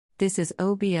This is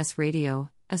OBS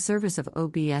Radio, a service of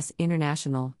OBS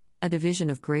International, a division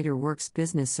of Greater Works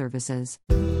Business Services.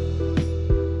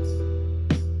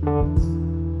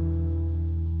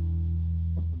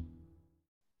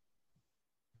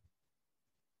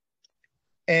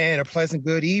 And a pleasant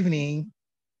good evening.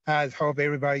 I hope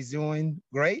everybody's doing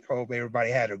great. Hope everybody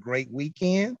had a great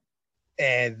weekend.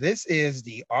 And this is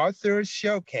the Author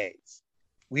Showcase.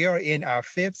 We are in our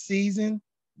 5th season.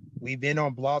 We've been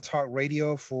on Blog Talk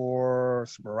Radio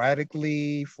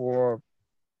sporadically for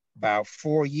about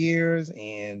 4 years.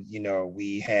 And,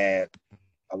 we had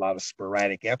a lot of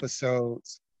sporadic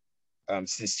episodes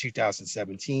since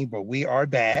 2017, but we are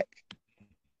back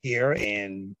here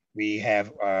and we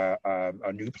have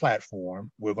a new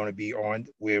platform.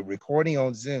 We're recording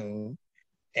on Zoom,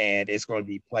 and it's going to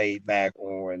be played back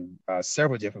on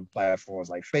several different platforms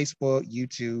like Facebook,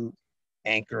 YouTube,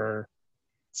 Anchor,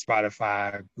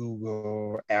 Spotify,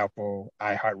 Google, Apple,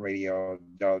 iHeartRadio,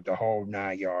 the whole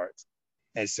 9 yards.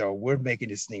 And so we're making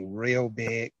this thing real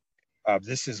big.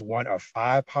 This is one of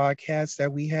 5 podcasts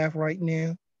that we have right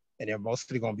now, and they're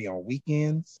mostly going to be on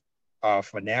weekends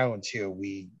for now until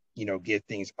we get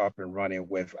things up and running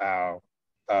with our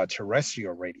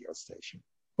terrestrial radio station.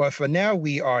 But for now,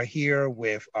 we are here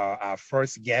with our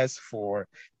first guest for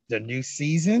the new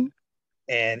season,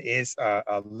 and it's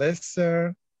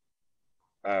Alyssa.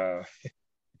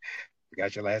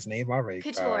 Forgot your last name already.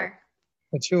 Couture.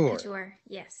 Couture.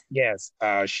 Yes. Yes.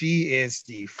 She is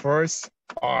the first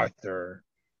author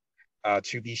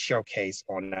to be showcased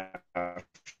on our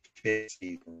 5th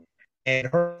season. And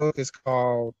her book is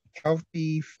called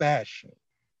Healthy Fashion.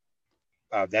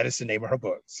 That is the name of her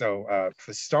book. So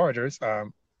for starters,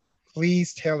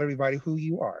 please tell everybody who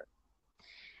you are.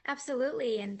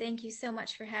 Absolutely. And thank you so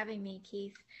much for having me,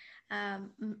 Keith.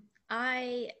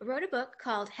 I wrote a book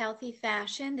called Healthy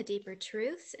Fashion, The Deeper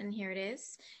Truths, and here it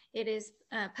is. It is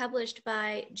published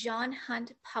by John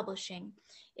Hunt Publishing.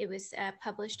 It was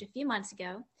published a few months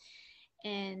ago,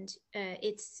 and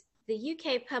it's the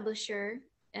UK publisher.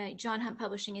 John Hunt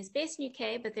Publishing is based in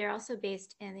UK, but they're also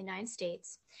based in the United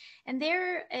States. And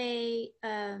they're a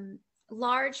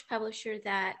large publisher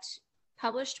that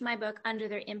published my book under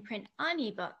their imprint on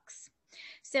eBooks.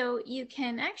 So you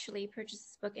can actually purchase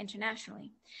this book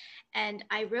internationally. And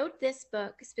I wrote this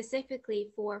book specifically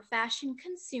for fashion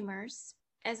consumers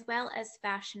as well as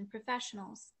fashion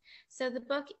professionals. So the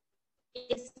book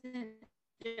isn't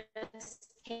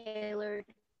just tailored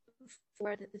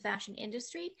for the fashion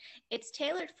industry. It's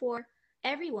tailored for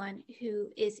everyone who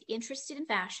is interested in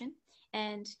fashion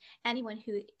and anyone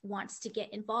who wants to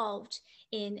get involved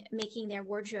in making their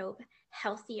wardrobe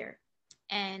healthier.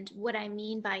 And what I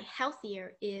mean by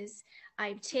healthier is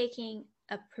I'm taking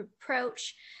an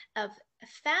approach of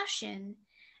fashion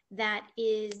that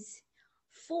is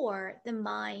for the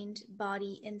mind,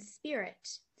 body, and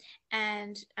spirit.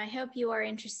 And I hope you are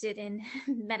interested in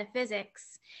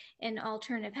metaphysics and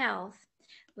alternative health,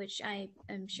 which I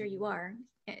am sure you are.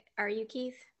 Are you,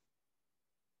 Keith?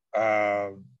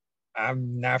 I'm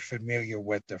not familiar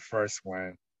with the first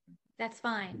one. That's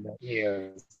fine.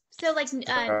 Yes. So like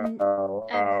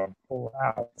for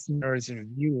our listeners and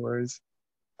viewers,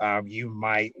 you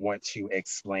might want to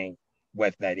explain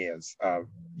what that is,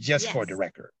 just yes. For the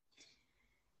record.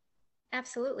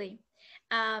 Absolutely.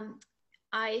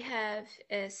 I have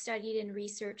studied and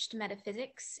researched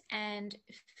metaphysics, and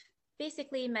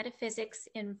basically metaphysics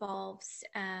involves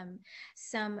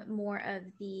some more of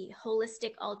the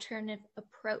holistic alternative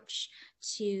approach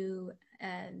to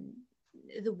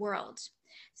the world.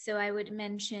 So I would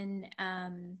mention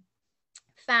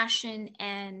fashion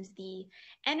and the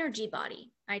energy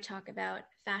body. I talk about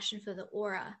fashion for the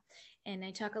aura, and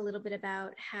I talk a little bit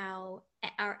about how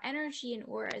our energy and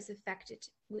aura is affected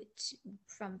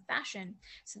from fashion.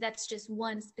 So that's just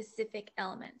one specific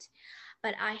element.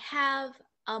 But I have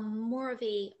more of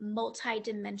a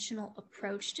multi-dimensional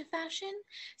approach to fashion.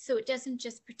 So it doesn't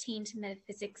just pertain to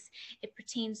metaphysics. It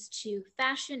pertains to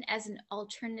fashion as an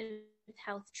alternative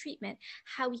health treatment,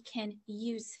 how we can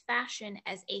use fashion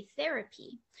as a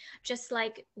therapy, just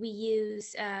like we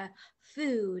use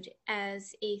food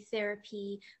as a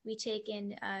therapy. We take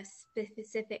in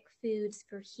specific foods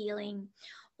for healing,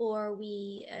 or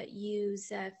we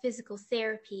use physical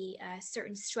therapy,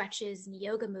 certain stretches and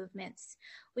yoga movements.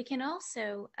 We can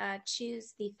also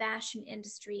choose the fashion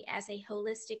industry as a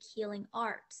holistic healing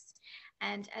arts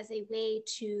and as a way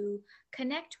to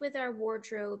connect with our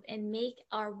wardrobe and make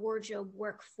our wardrobe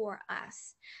work for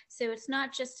us. So it's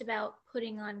not just about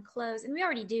putting on clothes, and we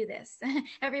already do this.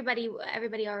 Everybody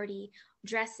already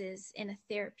dresses in a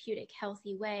therapeutic,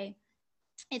 healthy way.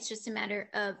 It's just a matter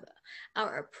of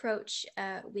our approach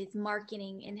with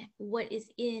marketing and what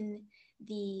is in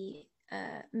the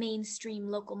mainstream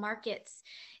local markets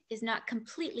is not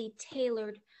completely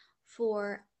tailored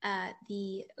for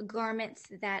the garments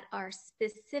that are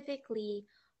specifically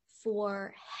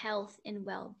for health and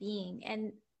well-being.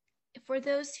 And for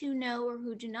those who know or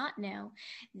who do not know,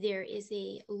 there is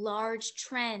a large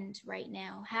trend right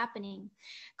now happening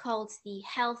called the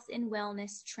health and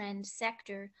wellness trend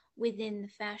sector within the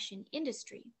fashion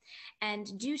industry.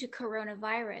 And due to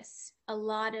coronavirus, a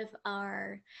lot of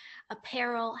our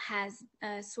apparel has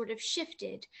sort of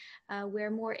shifted. We're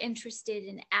more interested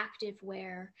in active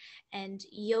wear and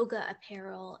yoga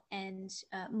apparel and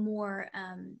more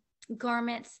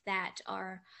garments that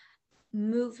are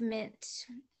movement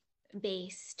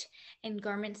based and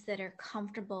garments that are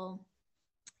comfortable.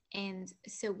 And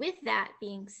so, with that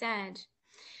being said,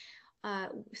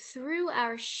 through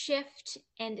our shift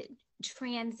and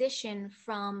transition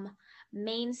from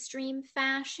mainstream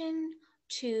fashion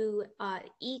to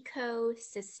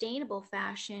eco-sustainable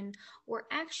fashion, we're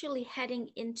actually heading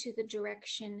into the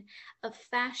direction of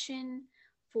fashion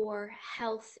for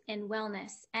health and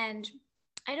wellness. And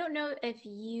I don't know if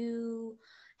you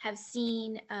have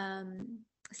seen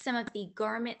some of the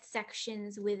garment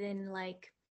sections within,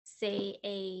 like, say,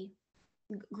 a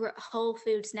Whole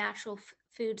Foods natural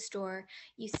food store.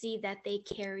 You see that they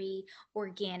carry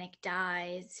organic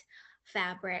dyes,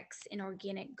 fabrics, and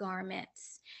organic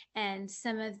garments. And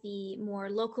some of the more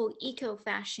local eco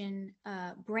fashion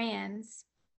brands,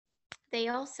 they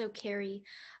also carry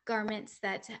garments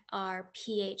that are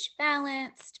pH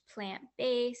balanced, plant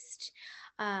based,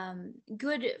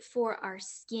 good for our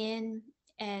skin.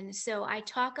 And so I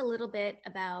talk a little bit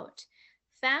about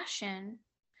fashion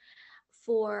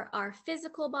for our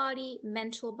physical body,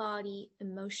 mental body,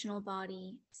 emotional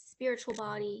body, spiritual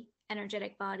body,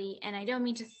 energetic body. And I don't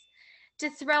mean to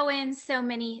throw in so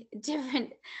many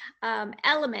different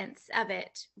elements of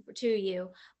it to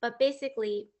you, but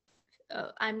basically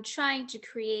I'm trying to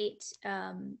create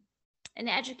an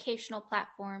educational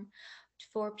platform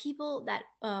for people that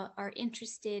are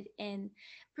interested in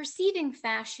perceiving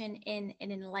fashion in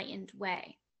an enlightened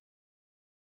way.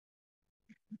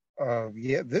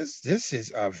 Yeah, this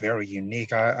is very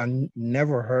unique.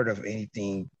 Never heard of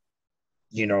anything,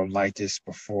 like this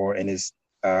before, and it's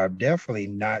definitely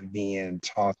not being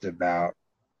talked about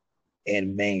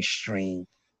in mainstream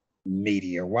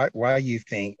media. Why do you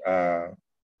think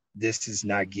this is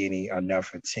not getting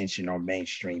enough attention on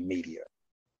mainstream media?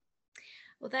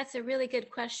 Well, that's a really good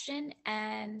question.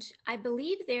 And I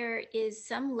believe there is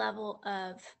some level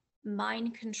of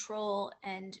mind control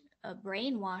and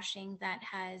brainwashing that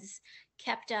has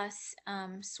kept us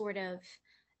sort of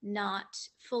not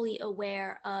fully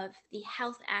aware of the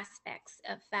health aspects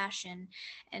of fashion.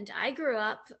 And I grew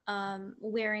up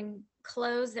wearing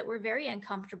clothes that were very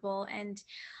uncomfortable. And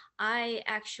I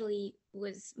actually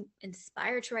was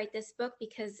inspired to write this book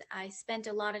because I spent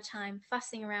a lot of time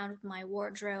fussing around with my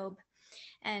wardrobe.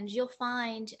 And you'll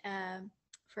find,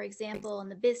 for example, in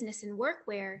the business and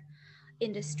workwear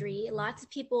industry, lots of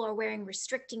people are wearing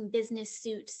restricting business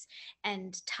suits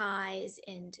and ties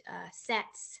and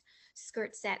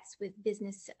skirt sets with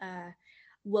business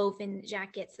woven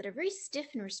jackets that are very stiff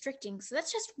and restricting. So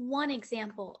that's just one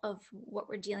example of what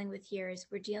we're dealing with here. Is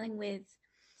we're dealing with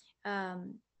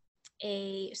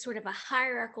a sort of a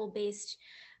hierarchical based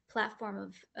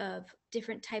platform of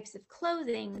different types of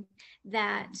clothing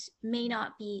that may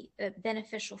not be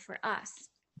beneficial for us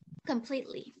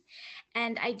completely.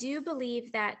 And I do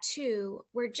believe that too,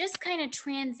 we're just kind of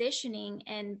transitioning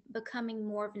and becoming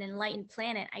more of an enlightened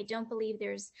planet. I don't believe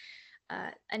there's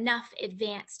enough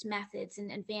advanced methods and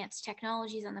advanced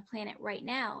technologies on the planet right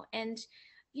now. And,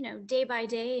 day by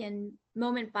day and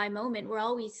moment by moment, we're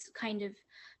always kind of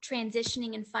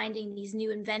transitioning and finding these new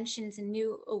inventions and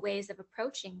new ways of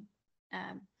approaching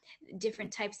different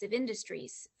types of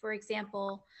industries. For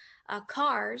example,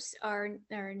 cars are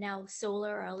now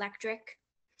solar or electric.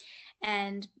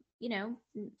 And,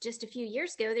 just a few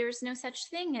years ago, there was no such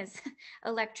thing as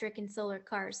electric and solar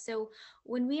cars. So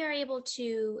when we are able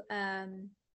to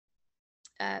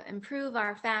improve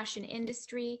our fashion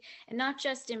industry, and not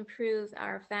just improve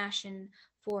our fashion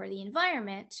for the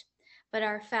environment, but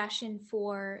our fashion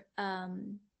for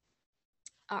the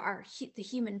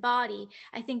human body,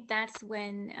 I think that's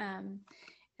when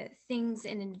things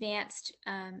in advanced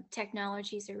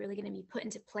technologies are really going to be put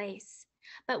into place.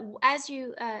 But as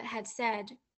you had said,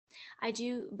 I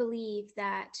do believe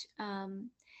that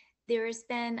there has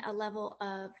been a level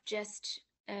of just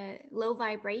low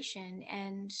vibration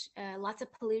and lots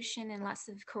of pollution and lots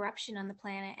of corruption on the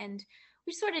planet. And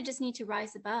we sort of just need to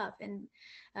rise above, and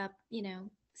you know,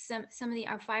 some of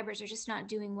our fibers are just not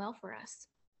doing well for us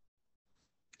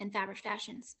in fabric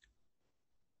fashions.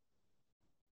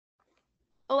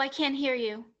 Oh, I can't hear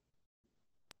you.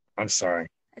 I'm sorry.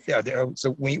 Yeah.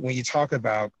 So when you talk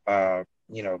about the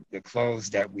clothes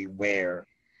that we wear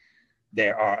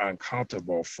that are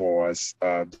uncomfortable for us,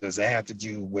 does that have to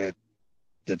do with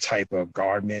the type of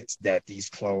garments that these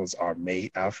clothes are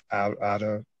made out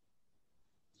of?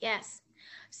 Yes.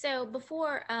 So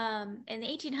before, in the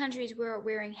 1800s, we were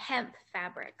wearing hemp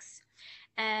fabrics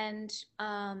and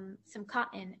some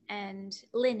cotton and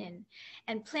linen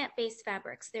and plant-based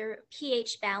fabrics. They're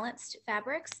pH balanced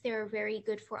fabrics. They're very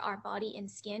good for our body and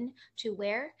skin to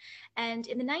wear. And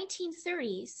in the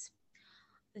 1930s,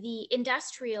 the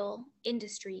industrial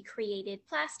industry created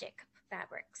plastic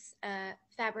fabrics,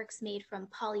 fabrics made from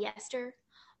polyester,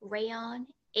 rayon,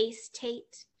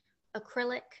 acetate,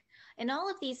 acrylic, and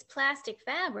all of these plastic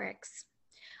fabrics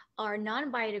are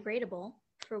non-biodegradable,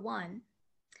 for one.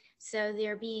 So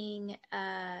they're being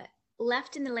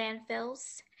left in the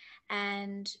landfills,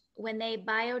 and when they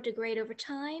biodegrade over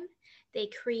time, they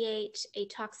create a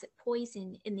toxic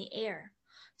poison in the air.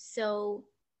 So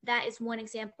that is one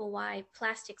example why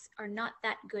plastics are not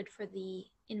that good for the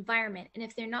environment. And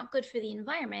if they're not good for the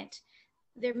environment,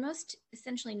 they're most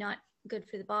essentially not good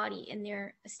for the body. And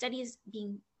there are studies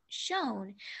being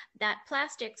shown that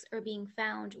plastics are being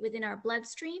found within our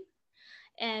bloodstream,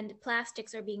 and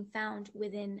plastics are being found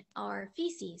within our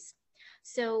feces.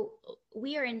 So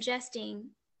we are ingesting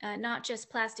not just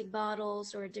plastic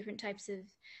bottles or different types of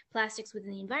plastics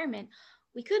within the environment.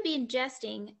 We could be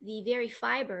ingesting the very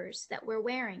fibers that we're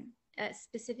wearing,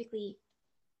 specifically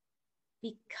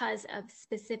because of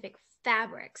specific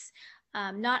fabrics.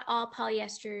 Not all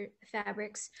polyester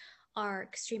fabrics are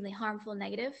extremely harmful,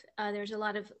 negative. There's a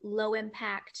lot of low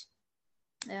impact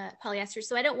polyester.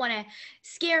 So I don't want to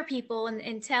scare people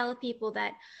and tell people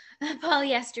that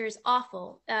polyester is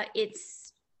awful.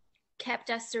 It's kept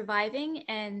us surviving,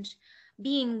 and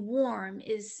being warm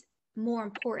is more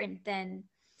important than,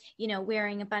 you know,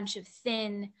 wearing a bunch of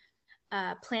thin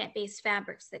plant-based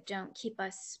fabrics that don't keep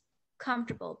us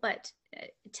comfortable. But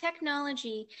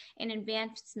technology and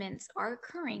advancements are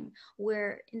occurring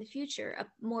where in the future a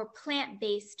more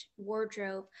plant-based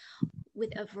wardrobe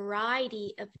with a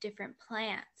variety of different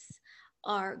plants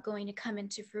are going to come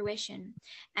into fruition.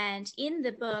 And in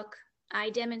the book, I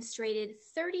demonstrated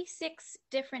 36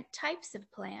 different types of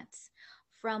plants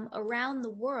from around the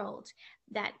world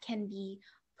that can be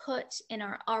put and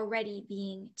are already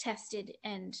being tested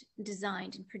and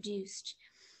designed and produced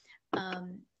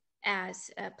as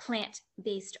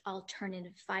plant-based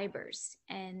alternative fibers.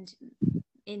 And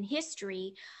in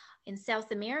history, in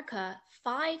South America,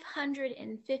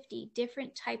 550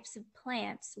 different types of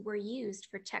plants were used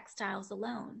for textiles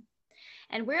alone.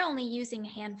 And we're only using a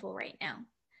handful right now.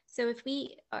 So if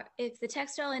the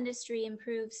textile industry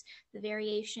improves the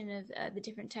variation of the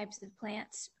different types of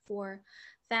plants for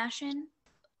fashion,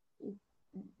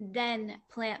 then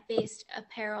plant-based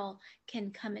apparel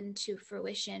can come into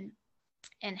fruition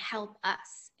and help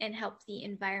us and help the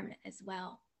environment as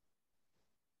well.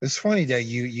 It's funny that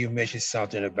you mentioned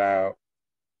something about,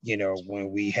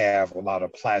 when we have a lot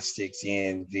of plastics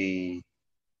in the,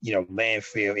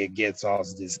 landfill, it gets all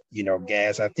this,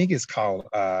 gas. I think it's called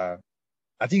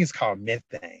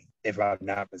methane, if I'm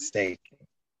not mistaken.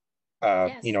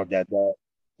 Yes.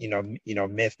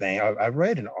 Methane. I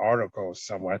read an article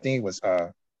somewhere. I think it was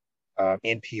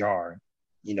NPR,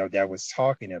 that was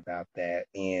talking about that,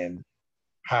 and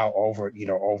how over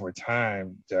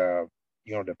time, the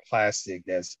plastic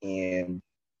that's in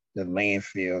the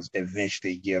landfills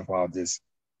eventually give all this,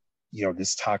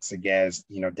 this toxic gas,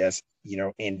 that's,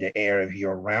 in the air. If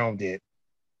you're around it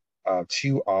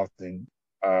too often,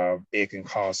 it can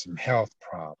cause some health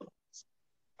problems.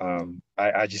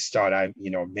 I just thought I,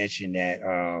 mention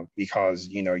that because,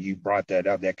 you brought that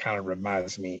up. That kind of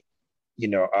reminds me,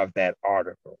 of that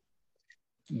article.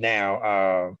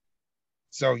 Now,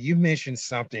 so you mentioned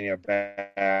something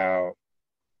about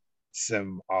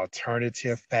some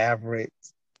alternative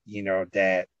fabrics,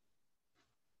 that,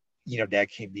 that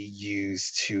can be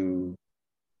used to,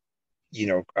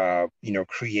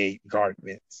 create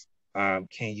garments. Can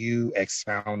you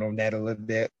expound on that a little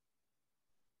bit?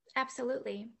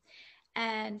 Absolutely.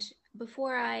 And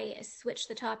before I switch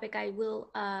the topic, I will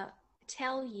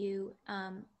tell you,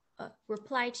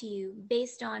 reply to you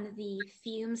based on the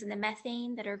fumes and the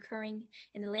methane that are occurring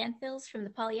in the landfills from the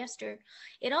polyester.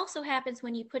 It also happens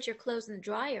when you put your clothes in the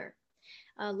dryer.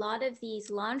 A lot of these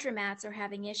laundromats are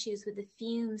having issues with the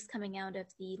fumes coming out of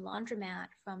the laundromat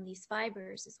from these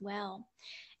fibers as well.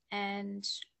 And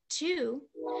Two,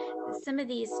 some of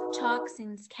these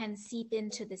toxins can seep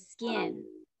into the skin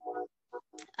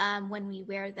when we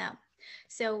wear them.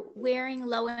 So wearing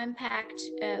low impact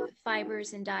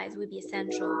fibers and dyes would be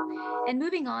essential. And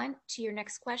moving on to your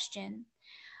next question,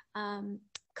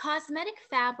 cosmetic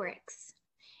fabrics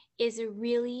is a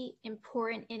really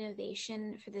important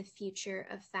innovation for the future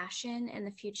of fashion and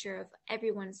the future of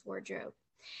everyone's wardrobe.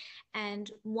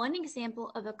 And one example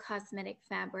of a cosmetic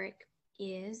fabric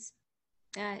is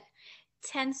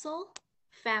tencel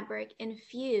fabric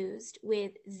infused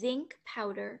with zinc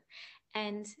powder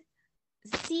and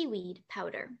seaweed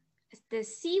powder. The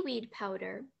seaweed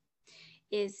powder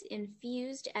is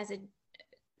infused as a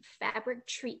fabric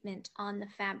treatment on the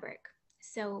fabric.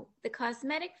 So the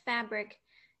cosmetic fabric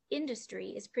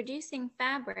industry is producing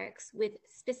fabrics with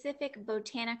specific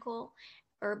botanical,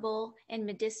 herbal, and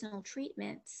medicinal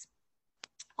treatments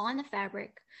on the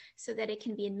fabric so that it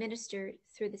can be administered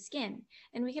through the skin.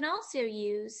 And we can also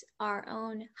use our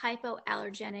own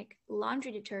hypoallergenic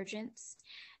laundry detergents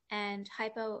and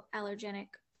hypoallergenic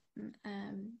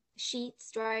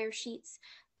sheets, dryer sheets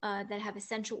that have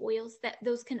essential oils, that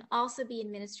those can also be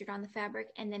administered on the fabric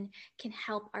and then can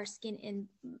help our skin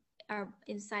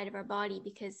inside of our body,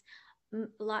 because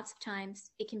lots of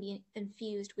times it can be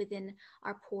infused within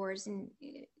our pores and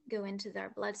go into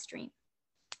our bloodstream.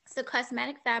 So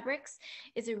cosmetic fabrics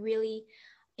is a really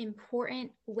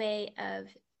important way of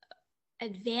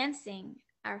advancing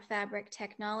our fabric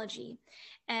technology.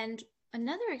 And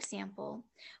another example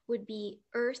would be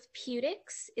Earth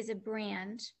Putix is a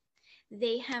brand.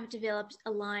 They have developed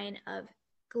a line of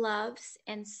gloves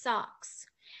and socks,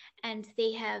 and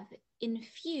they have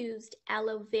infused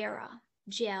aloe vera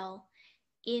gel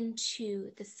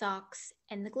into the socks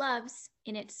and the gloves,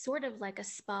 and it's sort of like a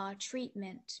spa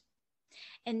treatment.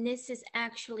 And this is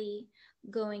actually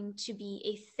going to be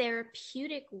a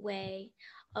therapeutic way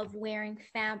of wearing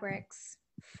fabrics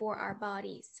for our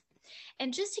bodies.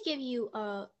 And just to give you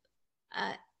a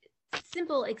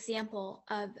simple example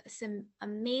of some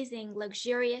amazing,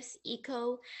 luxurious,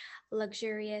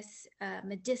 luxurious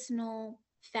medicinal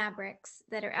fabrics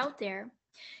that are out there,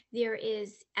 there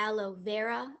is aloe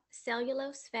vera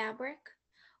cellulose fabric.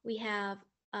 We have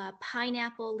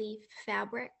pineapple leaf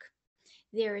fabric.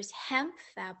 There's hemp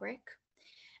fabric.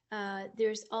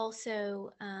 There's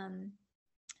also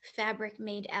fabric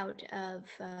made out of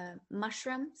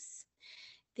mushrooms.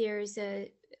 There's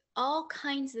all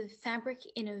kinds of fabric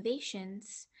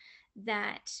innovations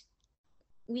that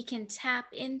we can tap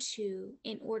into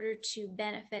in order to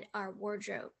benefit our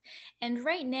wardrobe. And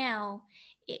right now,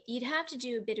 you'd have to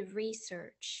do a bit of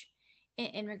research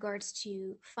in regards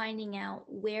to finding out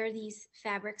where these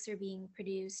fabrics are being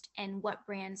produced and what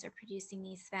brands are producing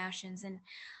these fashions. And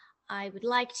I would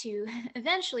like to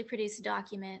eventually produce a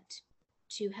document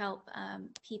to help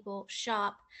people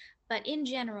shop. But in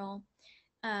general,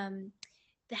 the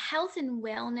health and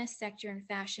wellness sector in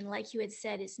fashion, like you had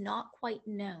said, is not quite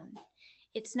known.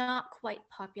 It's not quite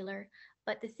popular.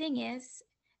 But the thing is,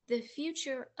 the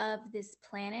future of this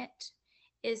planet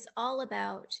is all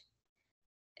about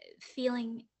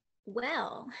feeling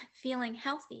well, feeling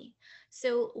healthy.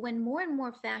 So when more and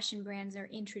more fashion brands are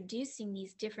introducing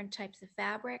these different types of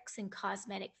fabrics and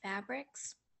cosmetic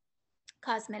fabrics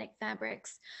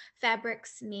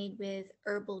made with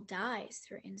herbal dyes,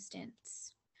 for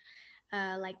instance,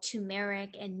 like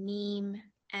turmeric and neem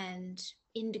and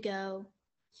indigo.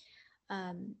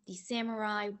 The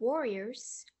samurai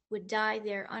warriors would dye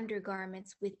their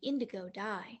undergarments with indigo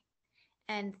dye,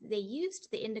 and they used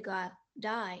the indigo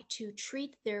dye to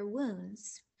treat their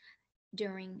wounds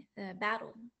during the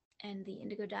battle, and the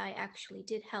indigo dye actually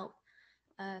did help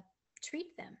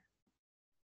treat them.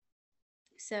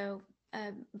 So,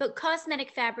 but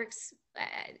cosmetic fabrics,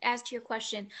 as to your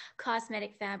question,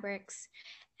 cosmetic fabrics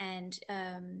and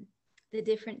the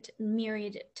different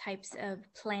myriad types of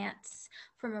plants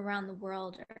from around the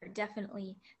world are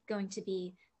definitely going to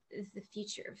be the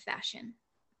future of fashion.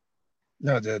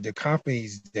 No, the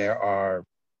companies that are,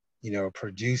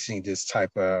 producing this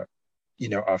type of,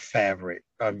 of fabric.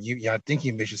 I think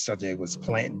you mentioned something that was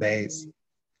plant-based.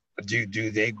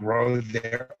 Do they grow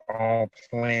their own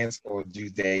plants, or do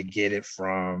they get it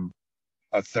from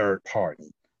a third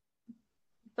party?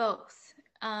 Both.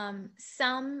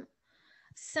 Some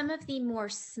of the more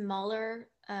smaller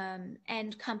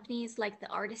end companies, like the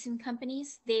artisan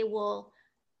companies, they will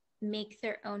make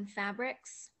their own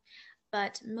fabrics.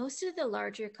 But most of the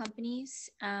larger companies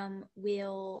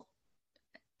will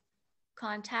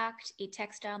contact a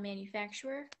textile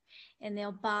manufacturer, and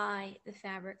they'll buy the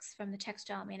fabrics from the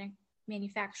textile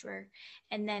manufacturer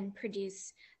and then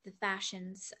produce the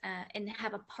fashions and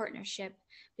have a partnership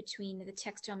between the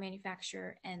textile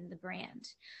manufacturer and the brand.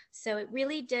 So it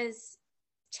really does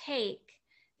take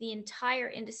the entire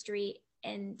industry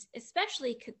and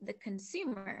especially the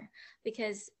consumer,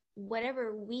 because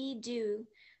whatever we do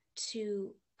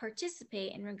to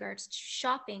participate in regards to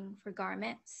shopping for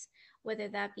garments, whether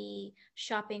that be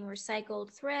shopping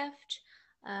recycled thrift,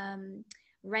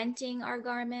 renting our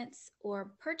garments,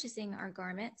 or purchasing our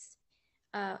garments,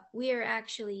 we are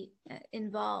actually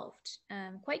involved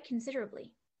quite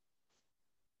considerably.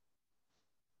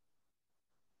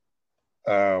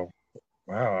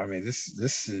 Wow. I mean,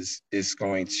 this is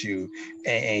going to,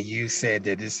 and you said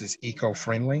that this is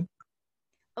eco-friendly.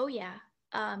 Oh yeah,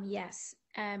 yes.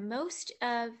 Most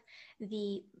of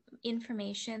the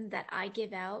information that I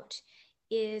give out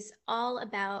is all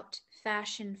about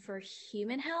fashion for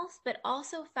human health, but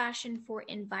also fashion for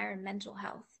environmental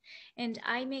health. And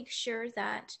I make sure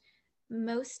that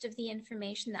most of the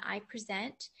information that I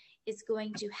present is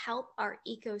going to help our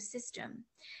ecosystem.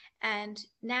 And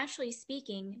naturally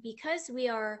speaking, because we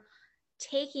are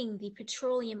taking the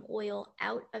petroleum oil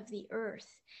out of the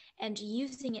earth and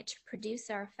using it to produce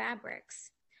our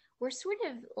fabrics, we're sort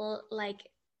of like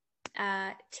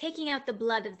taking out the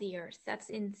blood of the earth. That's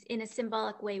in a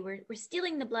symbolic way. We're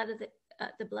stealing the blood of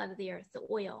the earth, the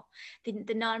oil,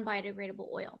 the non-biodegradable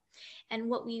oil. And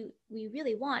what we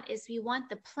really want is we want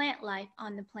the plant life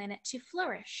on the planet to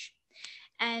flourish.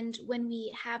 And when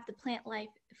we have the plant life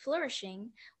flourishing,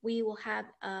 we will have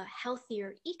a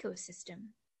healthier ecosystem.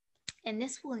 And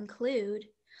this will include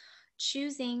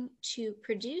choosing to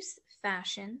produce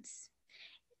fashions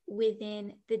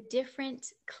within the different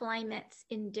climates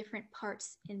in different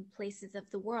parts and places of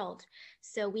the world.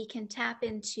 So we can tap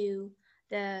into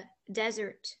the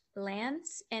desert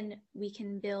lands and we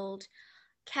can build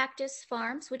cactus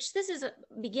farms, which this is a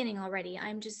beginning already.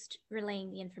 I'm just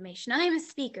relaying the information. I am a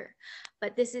speaker,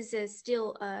 but this is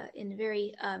still in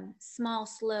very small,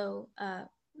 slow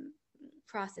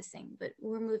processing, but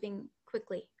we're moving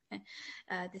quickly,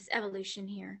 this evolution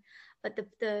here. But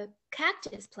the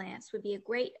cactus plants would be a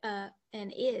great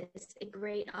and is a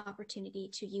great opportunity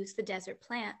to use the desert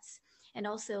plants, and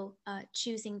also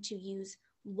choosing to use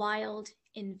wild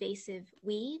invasive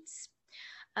weeds.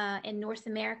 In North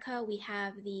America, we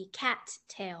have the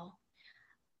cattail.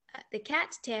 The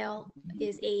cattail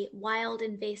is a wild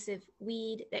invasive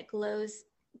weed that grows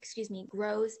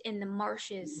in the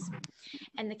marshes.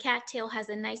 And the cattail has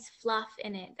a nice fluff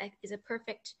in it that is a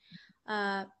perfect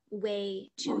way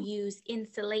to use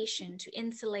insulation, to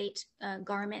insulate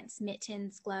garments,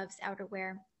 mittens, gloves,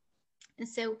 outerwear. And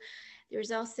so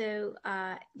there's also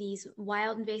these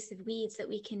wild invasive weeds that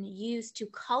we can use to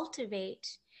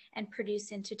cultivate and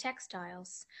produce into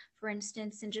textiles. For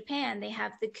instance, in Japan, they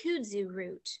have the kudzu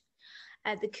root.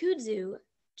 The kudzu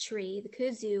tree, the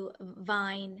kudzu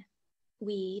vine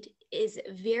weed is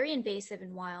very invasive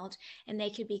and wild, and they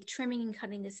could be trimming and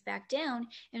cutting this back down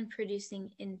and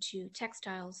producing into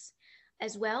textiles.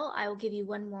 As well, I will give you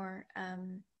one more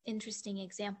interesting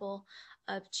example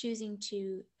of choosing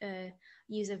to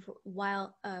use a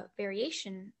wild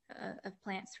variation of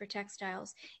plants for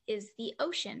textiles is the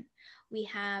ocean. We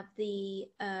have the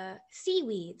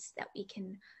seaweeds that we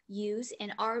can use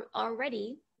and are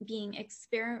already being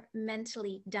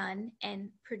experimentally done and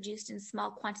produced in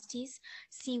small quantities,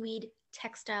 seaweed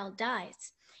textile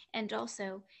dyes. And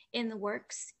also in the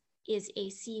works is a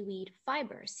seaweed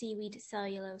fiber, seaweed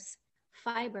cellulose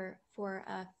fiber for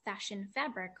fashion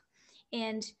fabric.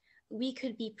 And we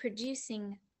could be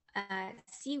producing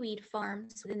seaweed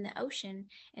farms within the ocean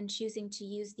and choosing to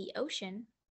use the ocean,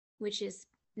 which is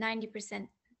 90%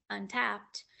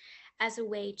 untapped, as a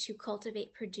way to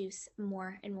cultivate, produce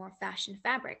more and more fashion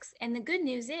fabrics. And the good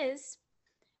news is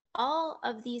all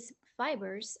of these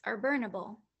fibers are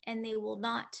burnable and they will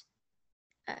not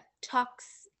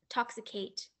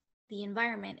toxicate the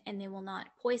environment, and they will not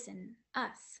poison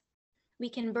us. We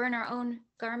can burn our own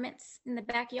garments in the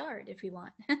backyard if we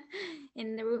want,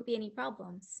 and there won't be any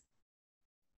problems.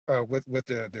 With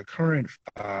the current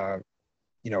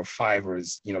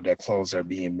fibers, that clothes are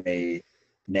being made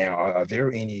now, are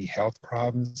there any health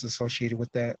problems associated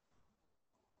with that?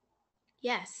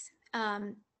 Yes,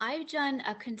 I've done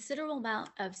a considerable amount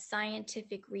of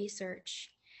scientific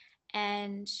research,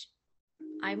 and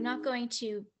I'm not going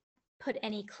to put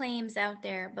any claims out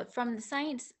there, but from the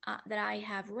science that I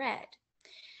have read,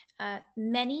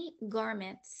 many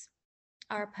garments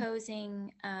are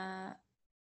posing a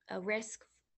risk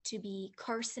to be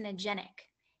carcinogenic.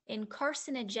 And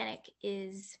carcinogenic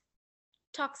is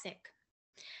toxic.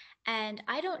 And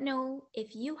I don't know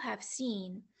if you have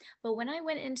seen, but when I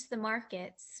went into the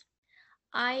markets,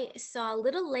 I saw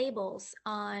little labels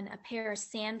on a pair of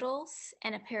sandals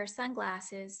and a pair of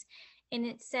sunglasses, and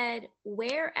it said,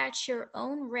 "Wear at your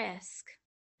own risk."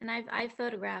 And I've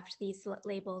photographed these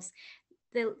labels.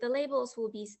 The labels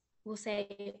will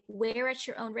say, "Wear at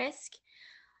your own risk."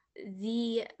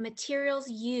 The materials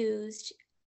used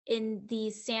in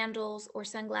these sandals or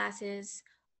sunglasses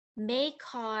may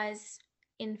cause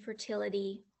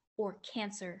infertility or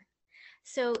cancer.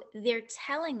 So they're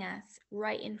telling us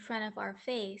right in front of our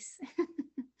face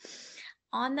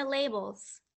on the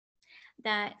labels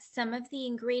that some of the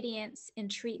ingredients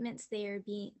and treatments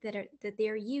that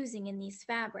they're using in these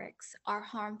fabrics are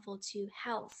harmful to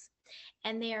health,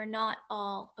 and they are not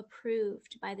all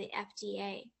approved by the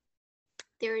FDA.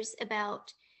 There's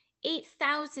about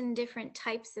 8,000 different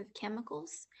types of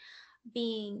chemicals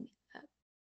being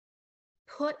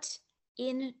put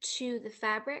into the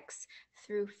fabrics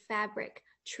through fabric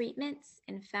treatments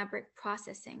and fabric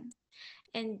processing.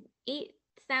 And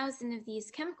 8,000 of these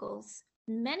chemicals,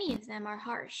 many of them are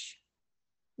harsh.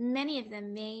 Many of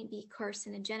them may be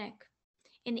carcinogenic.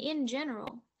 And in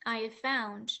general, I have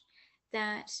found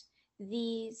that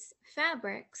these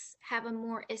fabrics have a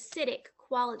more acidic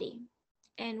quality.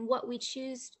 And what we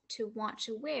choose to want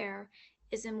to wear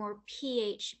is a more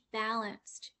pH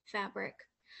balanced fabric.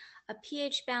 A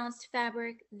pH balanced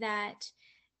fabric that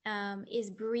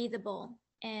is breathable.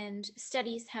 And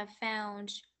studies have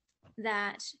found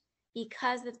that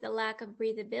because of the lack of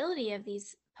breathability of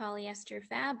these polyester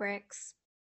fabrics,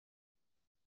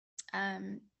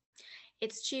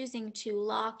 it's choosing to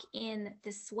lock in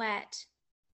the sweat,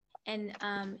 and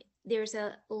there's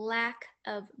a lack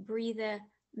of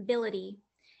breathability.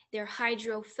 They're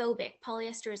hydrophobic.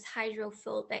 Polyester is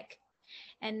hydrophobic,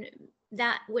 and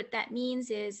what that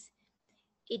means is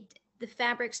the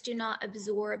fabrics do not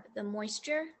absorb the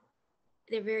moisture.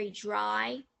 They're very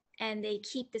dry, and they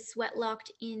keep the sweat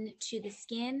locked into the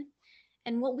skin.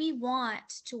 And what we want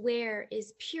to wear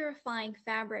is purifying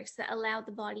fabrics that allow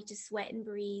the body to sweat and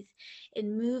breathe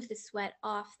and move the sweat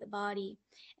off the body.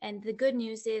 And the good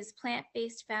news is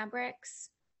plant-based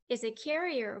fabrics is a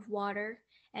carrier of water,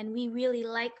 and we really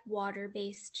like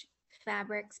water-based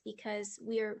fabrics because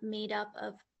we are made up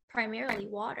of primarily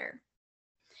water.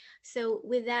 So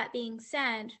with that being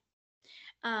said,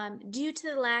 due to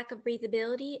the lack of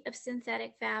breathability of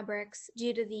synthetic fabrics,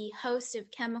 due to the host of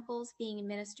chemicals being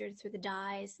administered through the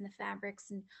dyes and the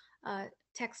fabrics and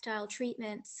textile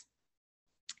treatments,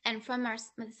 and from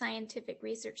the scientific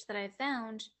research that I've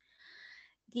found,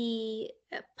 the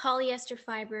polyester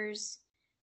fibers,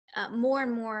 more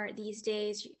and more these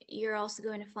days, you're also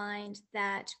going to find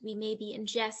that we may be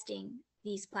ingesting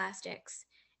these plastics,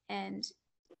 and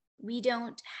we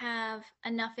don't have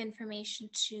enough information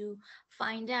to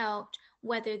find out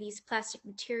whether these plastic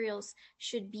materials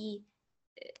should be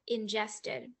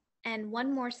ingested. And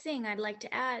one more thing I'd like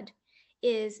to add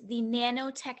is the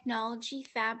nanotechnology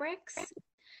fabrics.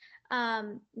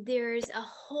 There's a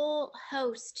whole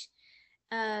host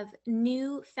of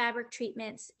new fabric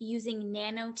treatments using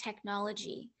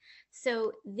nanotechnology.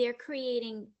 So they're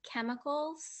creating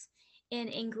chemicals and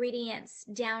ingredients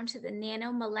down to the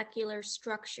nanomolecular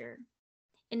structure.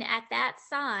 And at that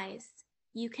size,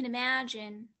 you can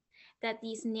imagine that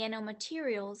these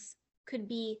nanomaterials could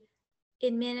be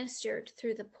administered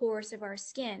through the pores of our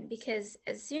skin, because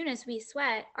as soon as we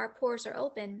sweat, our pores are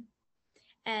open.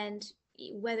 And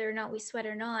whether or not we sweat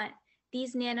or not,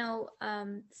 these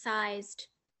nano-sized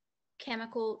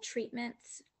chemical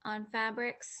treatments on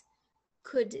fabrics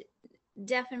could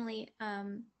definitely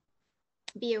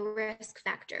be a risk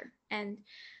factor. And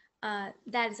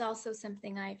that is also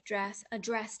something I've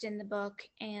addressed in the book,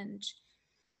 and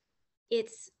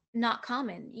it's not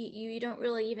common. You don't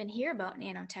really even hear about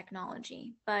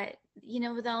nanotechnology, but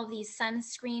with all of these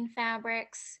sunscreen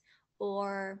fabrics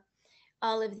or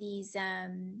all of these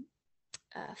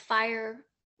fire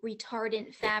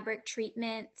retardant fabric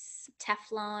treatments,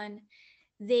 Teflon,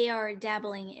 they are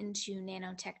dabbling into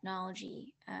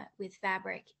nanotechnology with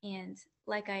fabric. And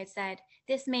like I had said,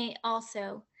 this may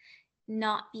also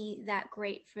not be that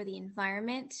great for the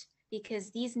environment,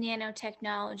 because these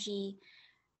nanotechnology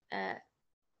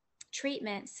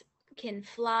treatments can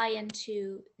fly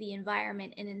into the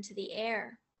environment and into the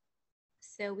air.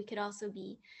 So we could also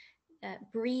be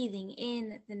breathing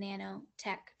in the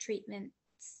nanotech treatments,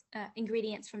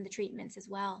 ingredients from the treatments as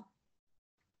well.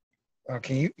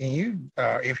 Can you,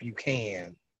 if you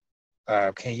can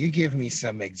you give me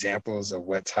some examples of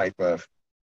what type of,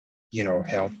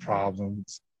 health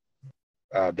problems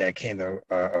that can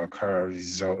occur as a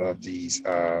result of these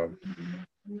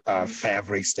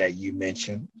fabrics that you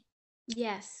mentioned?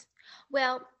 Yes.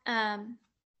 Well, I'm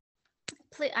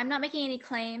not making any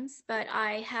claims, but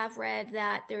I have read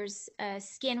that there's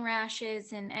skin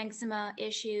rashes and eczema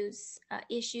issues,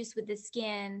 issues with the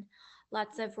skin,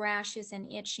 lots of rashes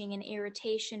and itching and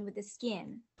irritation with the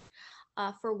skin,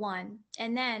 for one.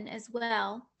 And then as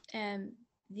well,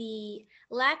 the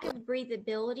lack of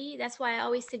breathability. That's why I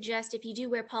always suggest if you do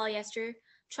wear polyester,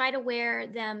 try to wear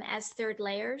them as third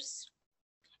layers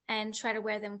and try to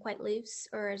wear them quite loose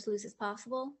or as loose as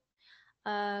possible.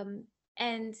 And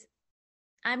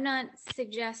I'm not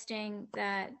suggesting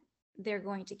that they're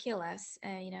going to kill us.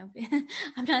 I'm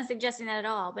not suggesting that at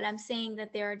all, but I'm saying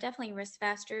that there are definitely risk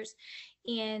factors,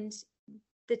 and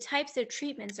the types of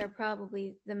treatments are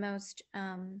probably the most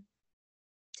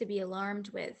to be alarmed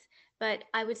with. But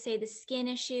I would say the skin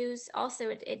issues also,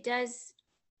 it does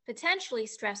potentially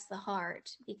stress the heart,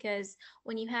 because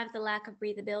when you have the lack of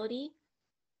breathability,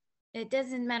 it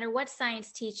doesn't matter what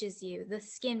science teaches you, the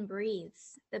skin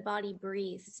breathes, the body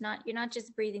breathes. You're not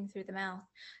just breathing through the mouth.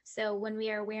 So when we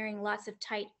are wearing lots of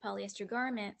tight polyester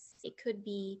garments, it could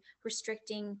be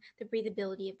restricting the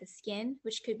breathability of the skin,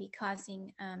 which could be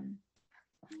causing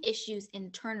issues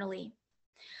internally.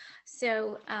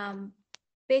 So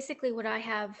basically what I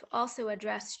have also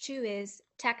addressed too is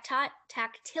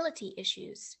tactility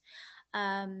issues.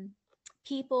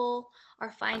 People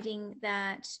are finding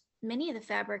that many of the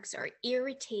fabrics are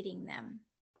irritating them.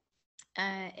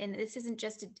 And this isn't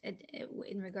just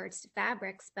in regards to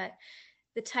fabrics, but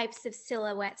the types of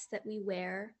silhouettes that we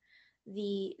wear,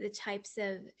 the types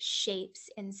of shapes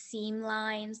and seam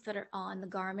lines that are on the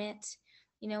garment,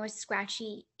 a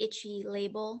scratchy, itchy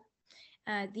label.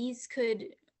 These could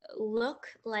look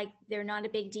like they're not a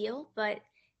big deal, but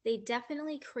they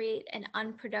definitely create an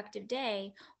unproductive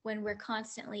day when we're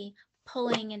constantly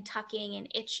pulling and tucking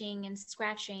and itching and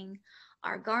scratching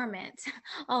our garments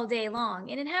all day long.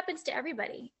 And it happens to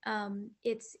everybody.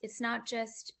 It's not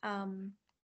just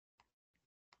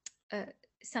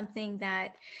something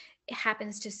that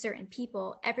happens to certain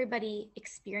people. Everybody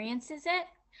experiences it.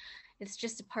 It's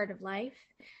just a part of life.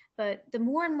 But the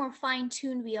more and more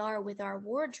fine-tuned we are with our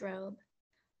wardrobe,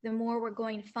 the more we're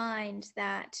going to find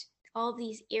that all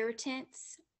these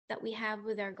irritants that we have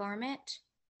with our garment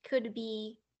could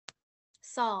be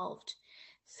solved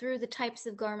through the types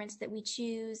of garments that we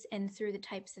choose and through the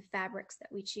types of fabrics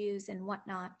that we choose and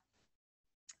whatnot.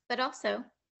 But also,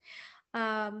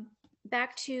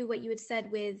 back to what you had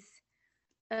said with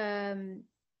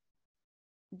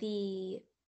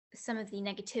some of the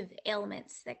negative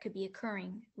ailments that could be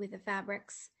occurring with the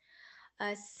fabrics.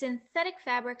 Synthetic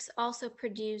fabrics also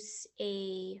produce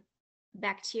a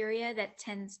bacteria that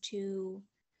tends to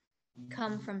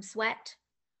come from sweat.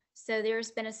 So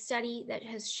there's been a study that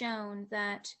has shown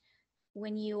that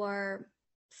when you are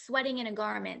sweating in a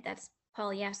garment that's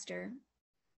polyester,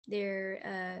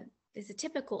 there is a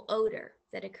typical odor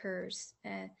that occurs,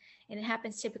 and it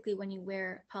happens typically when you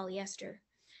wear polyester.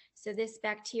 So this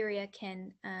bacteria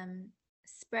can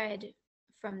spread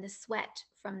from the sweat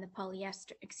from the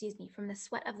polyester, from the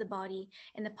sweat of the body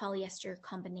and the polyester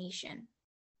combination.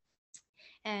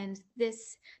 And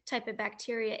this type of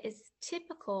bacteria is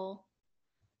typical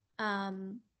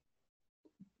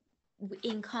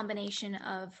in combination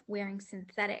of wearing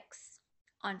synthetics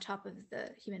on top of the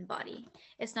human body.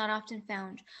 It's not often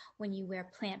found when you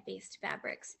wear plant-based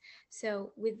fabrics.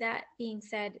 So with that being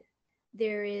said,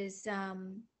 there is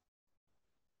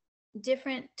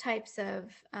different types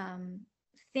of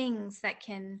things that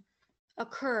can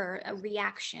occur,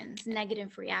 reactions,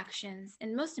 negative reactions.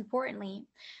 And most importantly,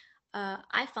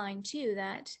 I find too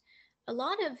that a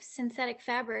lot of synthetic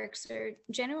fabrics are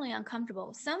generally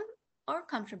uncomfortable. Some are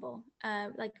comfortable,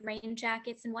 like rain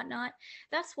jackets and whatnot.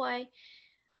 That's why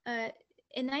a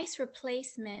nice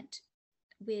replacement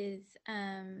with,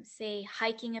 say,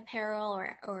 hiking apparel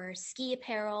or ski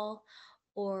apparel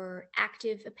or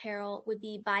active apparel would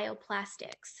be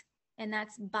bioplastics, and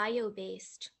that's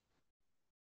bio-based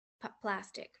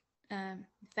plastic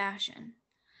fashion.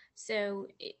 So,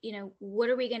 what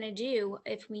are we going to do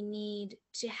if we need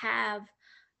to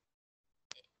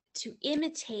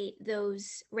imitate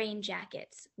those rain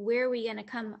jackets? Where are we going to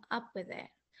come up with it?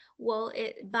 Well,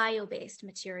 bio-based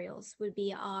materials would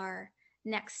be our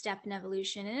next step in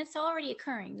evolution, and it's already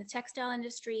occurring. The textile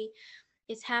industry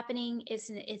is happening. It's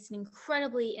an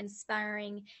incredibly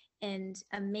inspiring and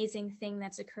amazing thing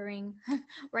that's occurring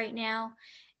right now,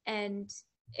 and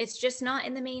it's just not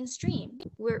in the mainstream.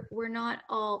 We're not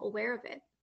all aware of it.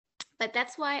 But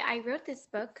that's why I wrote this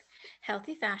book,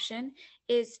 Healthy Fashion,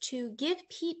 is to give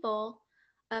people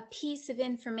a piece of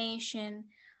information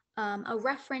a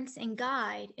reference and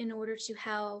guide in order to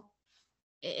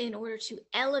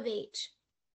elevate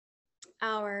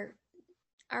our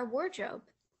wardrobe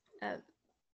uh,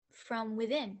 from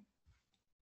within.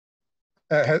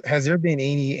 Has there been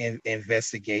any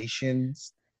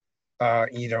investigations,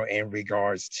 in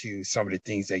regards to some of the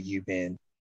things that you've been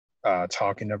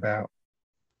talking about?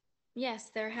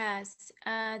 Yes, there has.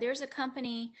 There's a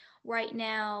company right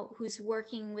now who's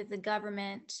working with the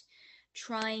government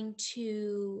trying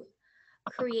to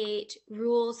create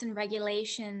rules and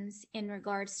regulations in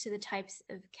regards to the types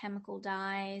of chemical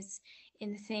dyes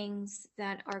in things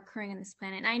that are occurring on this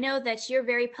planet. And I know that you're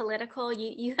very political.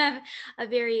 You have a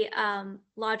very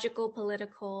logical,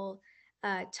 political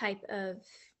type of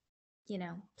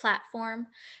platform.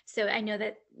 So I know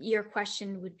that your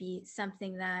question would be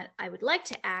something that I would like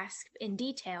to ask in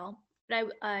detail,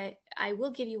 but I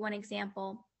will give you one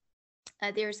example.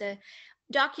 There's a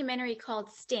documentary called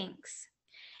Stinks,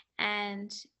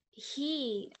 and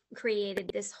he created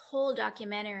this whole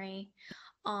documentary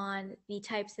on the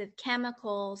types of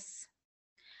chemicals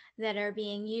that are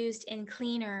being used in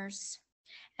cleaners.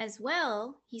 As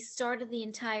well, he started the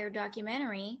entire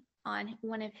documentary on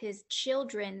one of his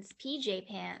children's PJ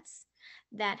pants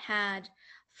that had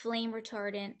flame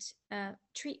retardant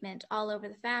treatment all over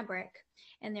the fabric.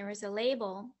 And there was a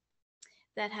label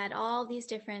that had all these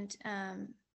different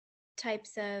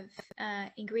types of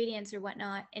ingredients or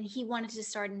whatnot. And he wanted to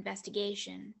start an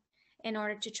investigation in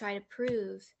order to try to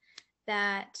prove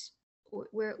that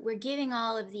we're giving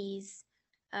all of these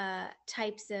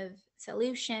types of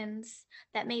solutions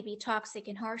that may be toxic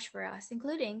and harsh for us,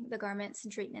 including the garments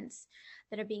and treatments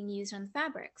that are being used on the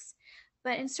fabrics.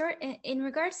 But in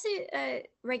regards to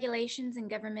regulations and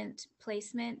government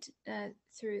placement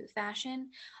through fashion,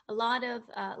 a lot of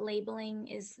labeling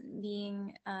is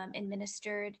being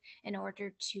administered in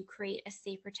order to create a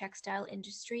safer textile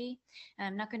industry.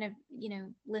 I'm not going to,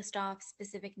 list off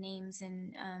specific names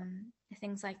and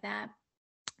things like that.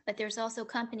 But there's also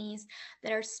companies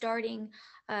that are starting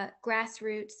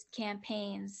grassroots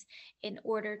campaigns in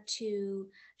order to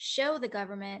show the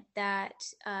government that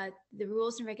the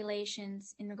rules and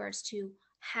regulations in regards to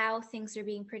how things are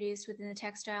being produced within the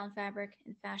textile and fabric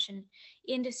and fashion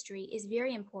industry is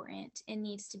very important and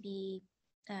needs to be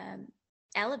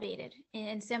elevated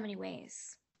in so many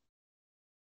ways.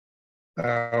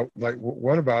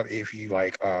 What about if you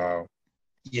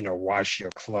wash your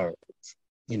clothes?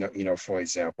 For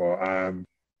example, I'm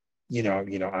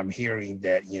hearing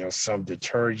that, some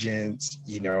detergents,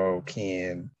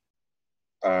 can,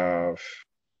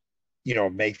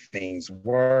 make things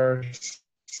worse.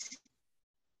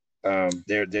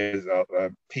 There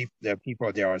are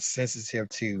people that are sensitive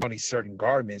to only certain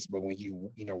garments, but when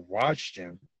you wash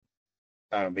them,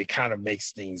 it kind of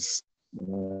makes things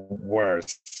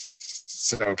worse.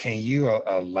 So can you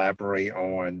elaborate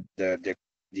on the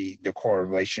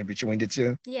correlation between the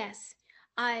two? Yes,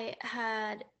 I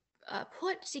had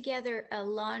put together a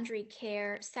laundry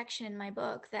care section in my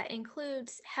book that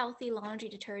includes healthy laundry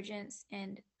detergents,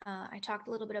 and I talked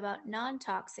a little bit about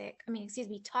toxic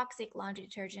laundry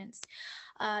detergents.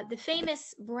 The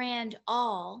famous brand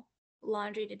All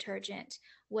laundry detergent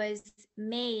was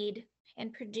made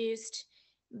and produced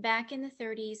back in the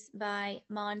 30s by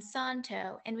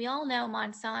Monsanto, and we all know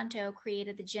Monsanto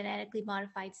created the genetically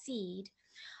modified seed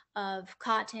of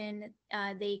cotton.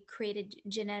 They created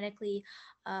genetically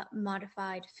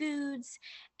modified foods,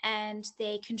 and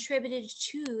they contributed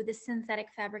to the synthetic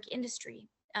fabric industry.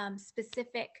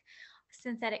 Specific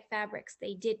synthetic fabrics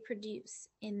they did produce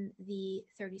in the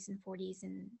 30s and 40s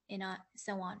and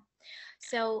so on.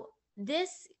 So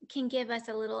this can give us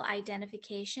a little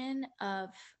identification of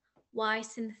why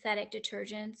synthetic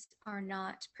detergents are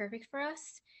not perfect for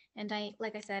us. And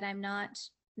like I said, I'm not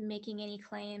making any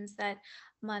claims that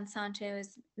Monsanto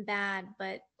is bad,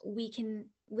 but we can,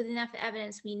 with enough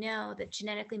evidence, we know that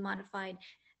genetically modified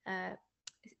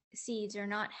seeds are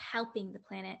not helping the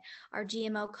planet. Our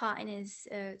GMO cotton is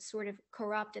sort of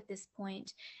corrupt at this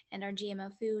point, and our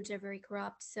GMO foods are very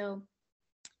corrupt. So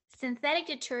synthetic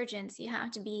detergents, you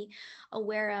have to be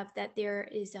aware of that there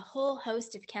is a whole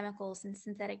host of chemicals in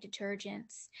synthetic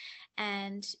detergents,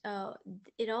 and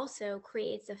it also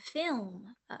creates a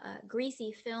film, a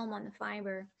greasy film on the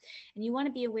fiber, and you want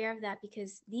to be aware of that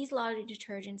because these laundry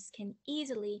detergents can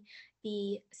easily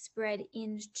be spread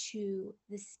into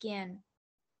the skin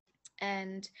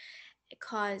and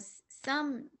cause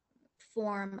some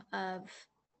form of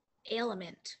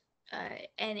ailment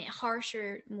and at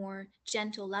harsher, more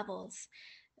gentle levels.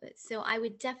 So I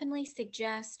would definitely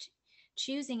suggest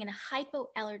choosing a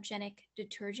hypoallergenic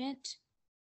detergent.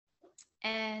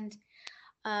 And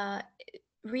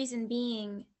reason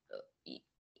being,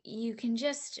 you can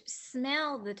just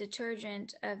smell the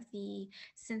detergent of the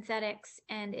synthetics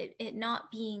and it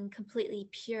not being completely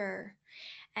pure.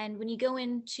 And when you go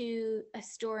into a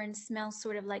store and smell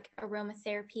sort of like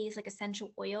aromatherapies, like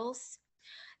essential oils,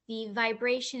 the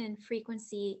vibration and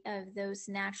frequency of those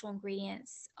natural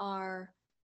ingredients are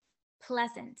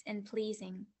pleasant and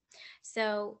pleasing.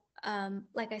 So,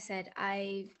 like I said,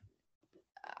 I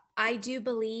do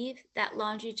believe that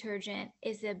laundry detergent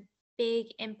is a big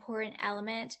important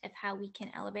element of how we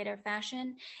can elevate our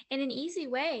fashion and an easy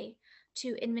way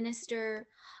to administer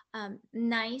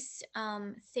nice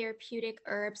therapeutic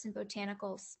herbs and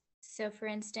botanicals. So, for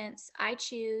instance, I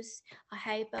choose a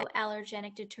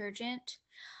hypoallergenic detergent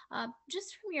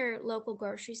just from your local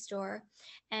grocery store,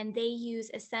 and they use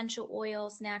essential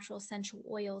oils, natural essential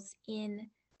oils in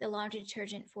the laundry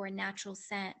detergent for a natural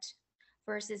scent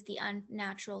versus the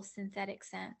unnatural synthetic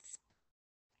scents.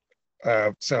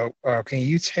 Can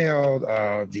you tell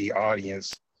the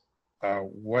audience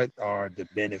what are the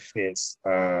benefits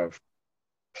of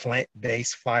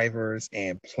plant-based fibers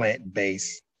and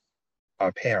plant-based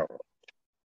apparel?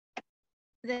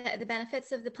 The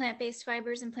benefits of the plant-based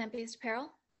fibers and plant-based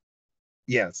apparel?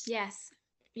 Yes.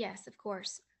 Yes, of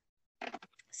course.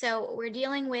 So we're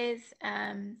dealing with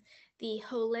the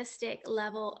holistic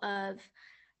level of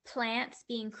plants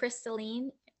being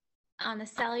crystalline on the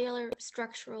cellular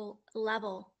structural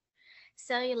level.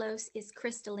 Cellulose is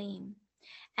crystalline.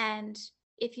 And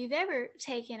if you've ever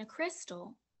taken a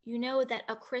crystal, you know that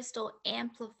a crystal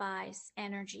amplifies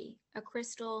energy. A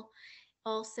crystal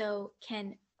also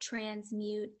can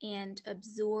transmute and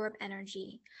absorb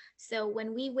energy. So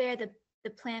when we wear the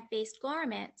plant-based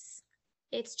garments,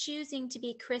 it's choosing to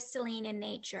be crystalline in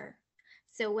nature.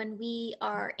 So when we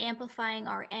are amplifying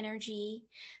our energy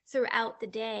throughout the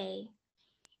day,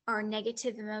 our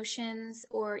negative emotions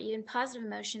or even positive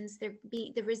emotions,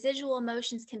 the residual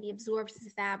emotions can be absorbed through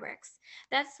the fabrics.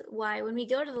 That's why when we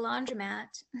go to the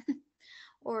laundromat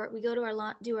or we go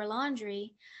to do our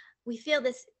laundry, we feel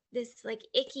this like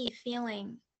icky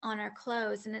feeling on our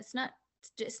clothes, and it's not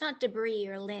debris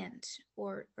or lint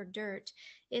or dirt.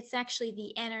 It's actually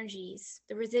the energies,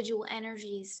 the residual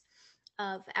energies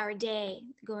of our day,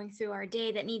 going through our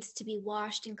day, that needs to be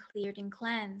washed and cleared and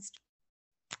cleansed.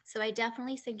 So I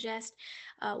definitely suggest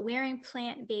wearing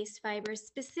plant-based fibers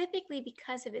specifically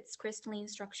because of its crystalline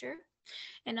structure.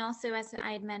 And also, as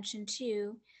I had mentioned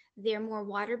too, they're more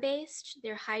water-based,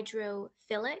 they're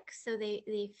hydrophilic, so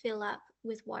they fill up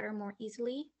with water more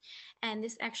easily. And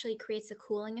this actually creates a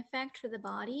cooling effect for the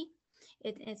body.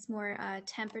 It's more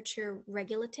temperature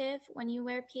regulative when you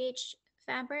wear pH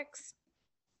fabrics.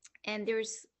 And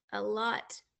there's a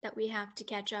lot that we have to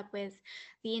catch up with.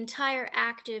 The entire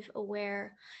active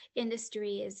aware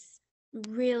industry is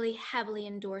really heavily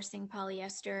endorsing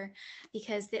polyester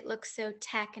because it looks so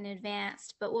tech and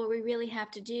advanced. But what we really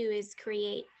have to do is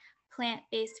create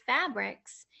plant-based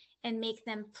fabrics and make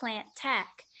them plant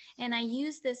tech. And I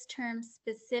use this term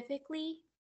specifically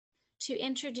to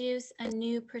introduce a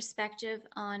new perspective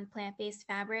on plant-based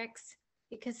fabrics,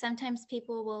 because sometimes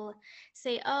people will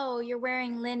say, oh, you're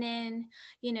wearing linen,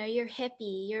 you're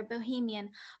hippie, you're bohemian.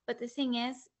 But the thing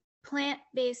is,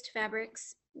 plant-based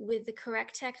fabrics with the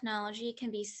correct technology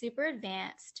can be super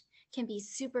advanced, can be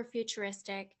super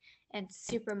futuristic, and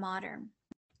super modern.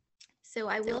 So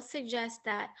I will suggest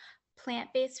that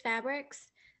plant-based fabrics,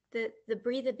 the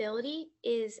breathability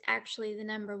is actually the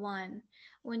number one.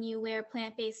 When you wear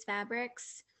plant-based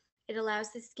fabrics, it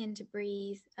allows the skin to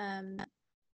breathe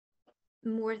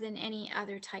more than any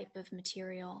other type of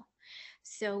material.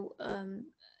 So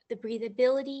the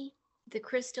breathability, the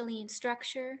crystalline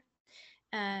structure,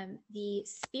 the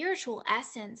spiritual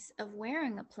essence of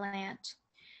wearing a plant.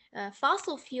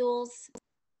 Fossil fuels,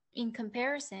 in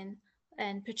comparison,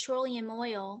 and petroleum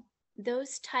oil,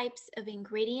 those types of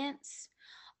ingredients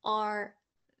are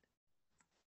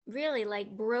really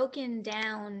like broken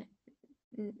down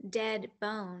dead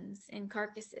bones and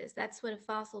carcasses. That's what a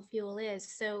fossil fuel is.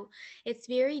 So it's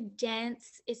very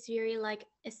dense, it's very like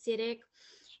acidic,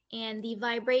 and the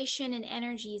vibration and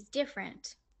energy is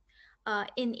different.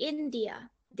 In India,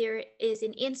 there is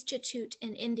an institute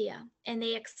in India, and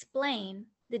they explain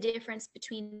the difference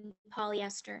between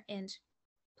polyester and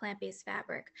plant-based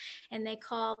fabric. And they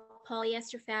call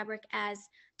polyester fabric as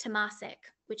tamasic,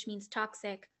 which means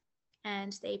toxic.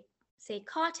 And they say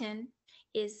cotton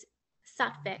is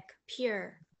sattvic,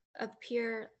 pure, of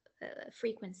pure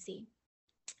frequency.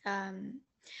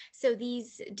 So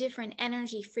these different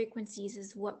energy frequencies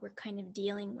is what we're kind of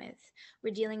dealing with.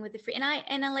 We're dealing with the free,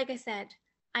 and like I said,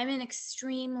 I'm an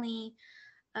extremely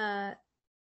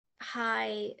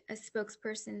high a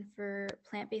spokesperson for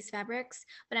plant-based fabrics,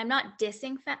 but I'm not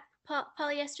dissing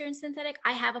polyester and synthetic.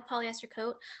 I have a polyester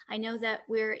coat. I know that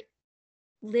we're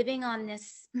living on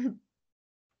this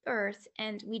earth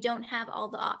and we don't have all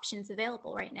the options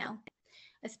available right now,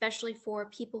 especially for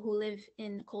people who live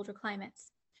in colder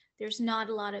climates. There's not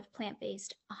a lot of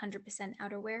plant-based 100%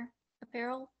 outerwear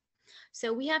apparel.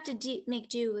 So we have to make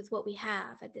do with what we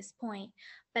have at this point.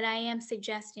 But I am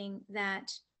suggesting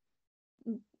that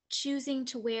choosing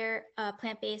to wear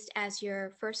plant-based as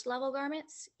your first level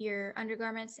garments, your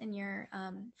undergarments, and your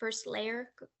first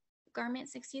layer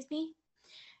garments, excuse me,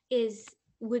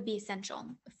 would be essential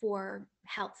for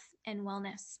health and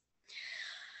wellness.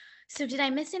 So did I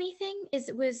miss anything?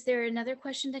 Was there another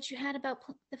question that you had about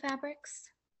the fabrics?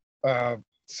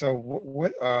 So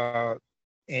what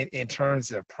in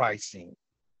terms of pricing,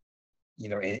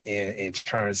 in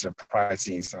terms of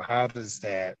pricing, so how does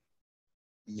that,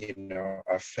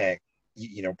 affect,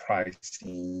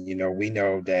 pricing? We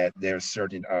know that there's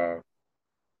certain,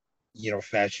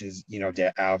 fashions,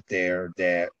 that out there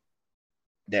that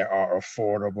are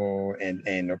affordable,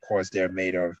 and of course they're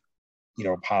made of,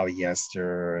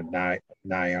 polyester,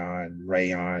 nylon,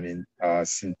 rayon, and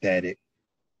synthetic,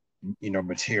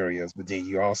 materials. But then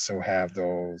you also have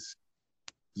those,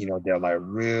 they're like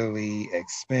really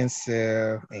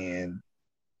expensive, and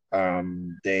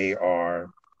they are,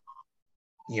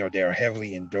 they're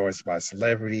heavily endorsed by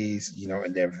celebrities,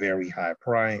 and they're very high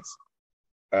priced.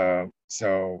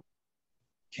 So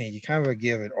can you kind of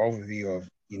give an overview of,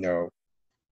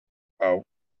 uh,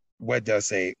 what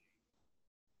does a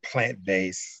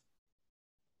plant-based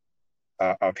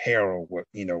apparel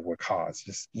would cost?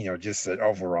 Just an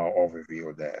overall overview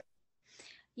of that.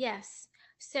 Yes.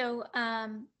 So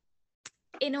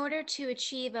in order to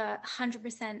achieve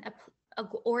 100%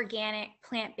 organic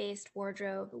plant-based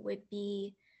wardrobe would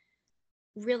be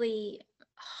really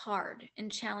hard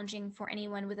and challenging for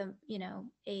anyone with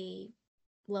a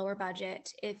lower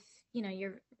budget. If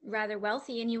you're rather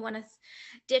wealthy and you want to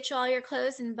ditch all your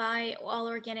clothes and buy all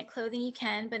organic clothing, you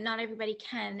can, but not everybody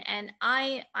can. And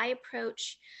I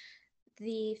approach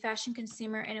the fashion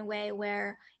consumer in a way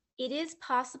where it is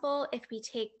possible if we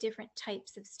take different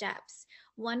types of steps.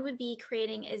 One would be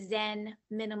creating a Zen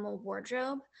minimal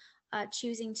wardrobe,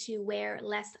 choosing to wear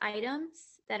less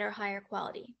items that are higher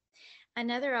quality.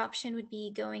 Another option would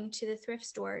be going to the thrift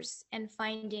stores and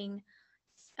finding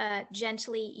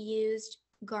gently used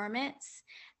garments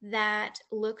that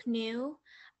look new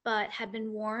but have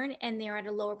been worn and they're at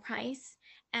a lower price.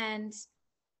 And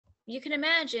you can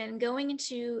imagine going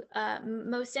into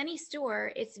most any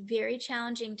store, it's very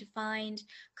challenging to find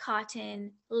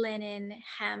cotton, linen,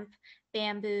 hemp,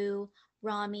 bamboo,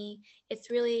 rami.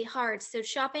 It's really hard. So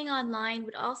shopping online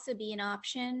would also be an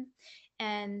option.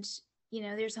 And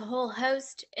there's a whole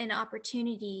host and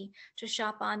opportunity to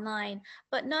shop online,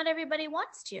 but not everybody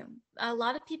wants to. A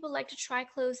lot of people like to try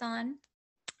clothes on,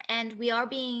 and we are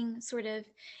being sort of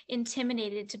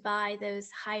intimidated to buy those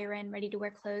higher end ready to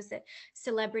wear clothes that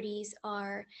celebrities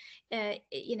are,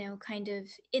 kind of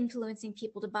influencing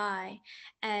people to buy.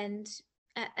 And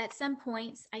at some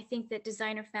points, I think that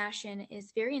designer fashion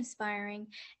is very inspiring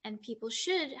and people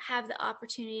should have the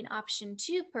opportunity and option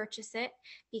to purchase it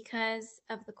because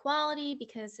of the quality,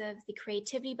 because of the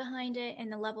creativity behind it,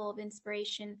 and the level of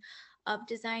inspiration of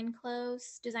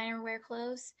designer wear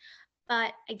clothes.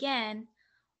 But again,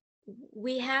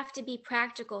 we have to be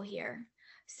practical here.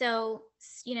 So,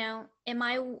 am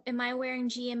I wearing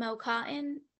GMO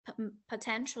cotton?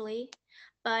 Potentially.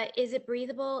 But is it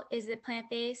breathable? Is it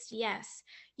plant-based? Yes.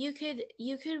 You could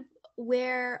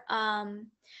wear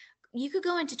you could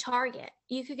go into Target.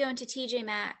 You could go into TJ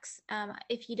Maxx.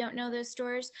 If you don't know those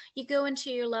stores, you go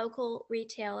into your local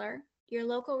retailer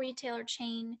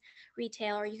chain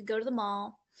retailer. You could go to the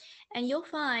mall and you'll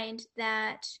find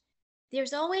that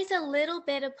there's always a little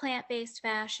bit of plant-based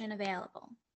fashion available.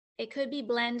 It could be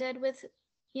blended with,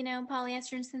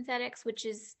 polyester and synthetics, which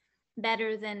is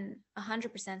better than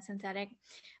 100% synthetic.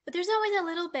 But there's always a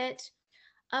little bit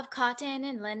of cotton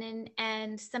and linen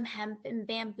and some hemp and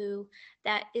bamboo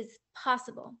that is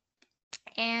possible.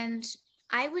 And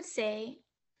I would say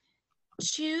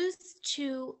choose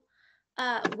to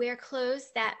wear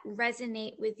clothes that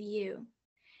resonate with you.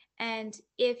 And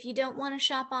if you don't want to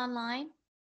shop online,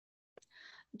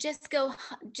 just go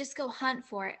hunt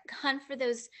for it. Hunt for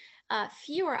those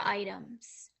fewer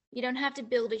items. You don't have to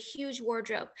build a huge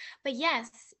wardrobe. But yes,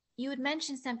 you had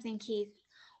mentioned something, Keith.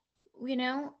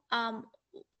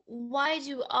 Why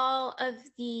do all of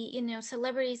the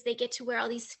celebrities, they get to wear all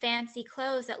these fancy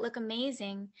clothes that look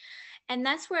amazing? And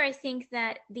that's where I think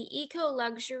that the eco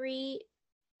luxury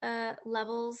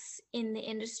levels in the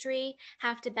industry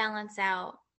have to balance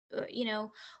out. You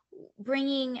know,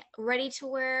 bringing ready to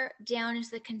wear down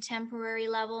into the contemporary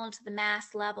level, into the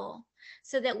mass level,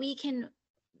 so that we can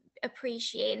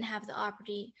appreciate and have the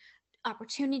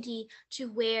opportunity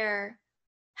to wear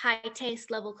high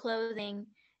taste level clothing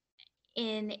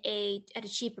at a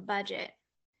cheaper budget.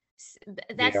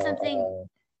 Yeah, That's something.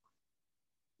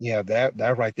 yeah,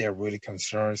 that right there really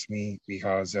concerns me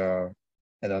because and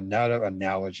another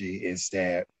analogy is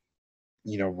that,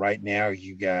 right now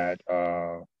you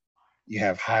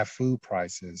have high food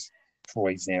prices, for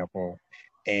example,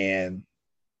 and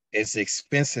it's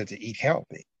expensive to eat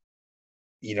healthy.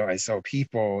 And so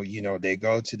people, they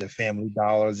go to the Family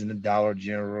Dollars and the Dollar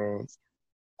Generals,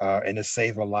 and the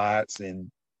Save a Lots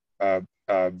and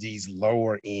these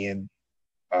lower end,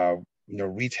 uh,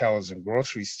 retailers and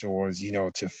grocery stores,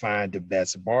 to find the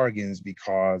best bargains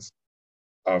because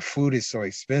food is so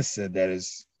expensive that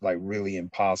it's like really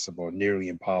impossible, nearly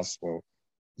impossible,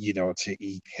 to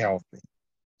eat healthy.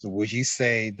 So would you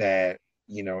say that,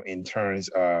 in terms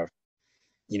of,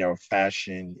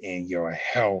 fashion and your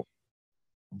health,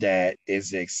 that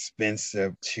is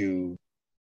expensive to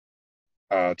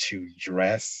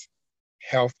dress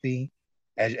healthy,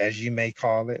 as you may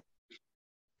call it?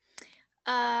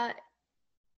 Uh,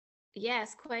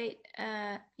 yes, quite.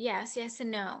 Yes, yes,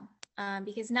 and no.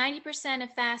 Because 90%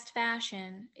 of fast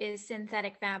fashion is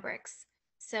synthetic fabrics.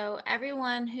 So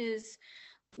everyone who's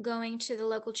going to the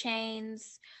local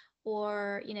chains,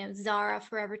 or Zara,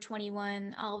 Forever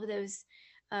 21, all of those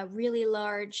really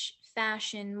large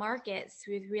fashion markets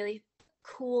with really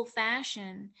cool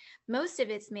fashion, most of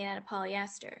it's made out of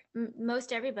polyester.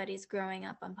 Most everybody's growing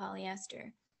up on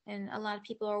polyester, and a lot of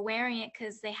people are wearing it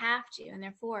because they have to and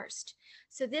they're forced.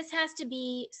 So this has to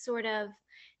be sort of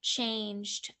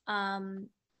changed,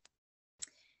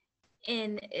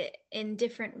 in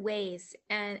different ways,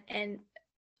 and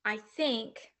I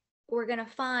think we're going to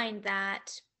find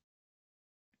that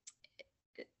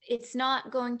it's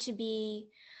not going to be,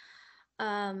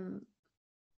 um,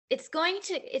 it's going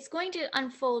to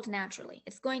unfold naturally.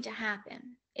 It's going to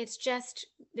happen. It's just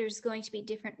there's going to be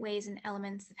different ways and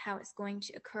elements of how it's going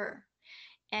to occur.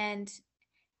 And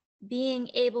being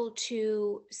able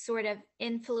to sort of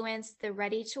influence the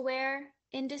ready to wear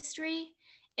industry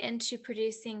into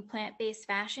producing plant-based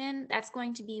fashion, that's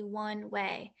going to be one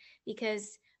way,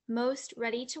 because most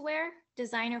ready to wear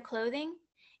designer clothing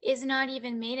is not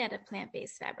even made out of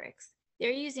plant-based fabrics.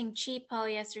 They're using cheap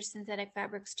polyester synthetic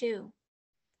fabrics too.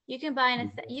 You can buy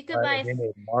you could Right, buy and then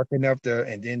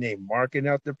they marking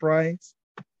up the price,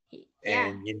 yeah,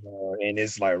 and and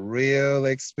it's like real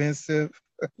expensive.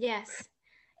 yes,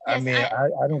 I yes. mean,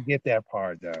 I don't get that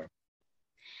part though.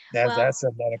 That's Well, that's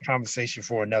another conversation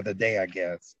for another day, I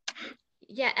guess.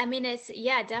 yeah, I mean,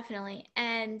 yeah, definitely.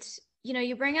 And,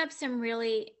 you bring up some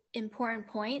really important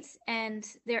points, and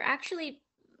they're actually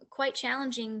quite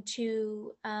challenging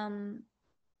to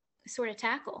sort of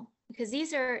tackle, because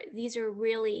these are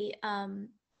really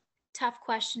tough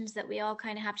questions that we all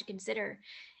kind of have to consider.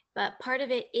 But part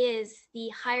of it is the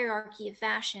hierarchy of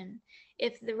fashion.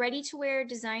 If the ready-to-wear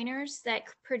designers that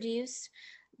produce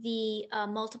the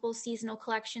multiple seasonal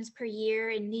collections per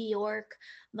year in New York,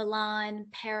 Milan,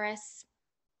 Paris,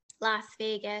 Las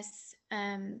Vegas,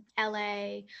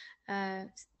 LA,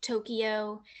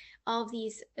 Tokyo, all of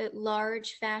these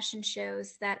large fashion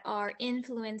shows that are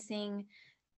influencing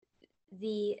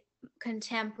the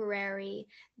contemporary,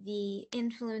 the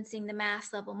influencing the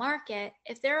mass level market.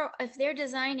 If they're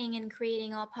designing and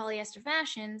creating all polyester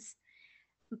fashions,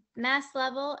 mass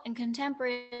level and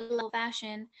contemporary level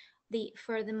fashion,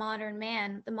 for the modern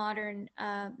man, the modern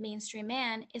mainstream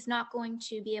man is not going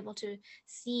to be able to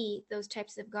see those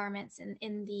types of garments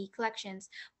in the collections.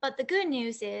 But the good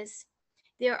news is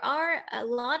there are a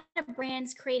lot of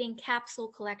brands creating capsule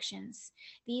collections.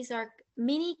 These are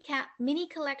mini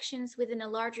collections within a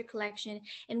larger collection,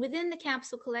 and within the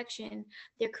capsule collection,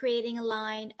 they're creating a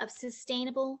line of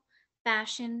sustainable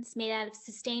fashions made out of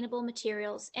sustainable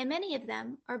materials, and many of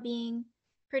them are being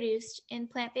produced in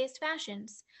plant-based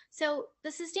fashions. So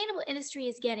the sustainable industry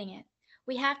is getting it.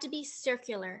 We have to be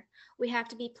circular. We have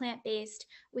to be plant-based.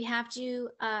 We have to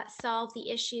solve the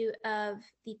issue of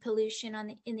the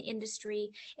pollution in the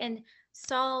industry, and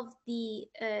solve the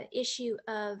issue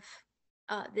of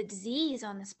the disease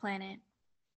on this planet.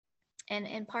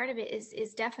 And part of it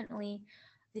is definitely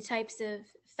the types of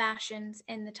fashions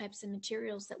and the types of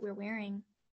materials that we're wearing.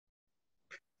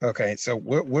 Okay, so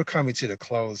we're coming to the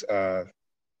close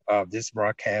of this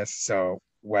broadcast. So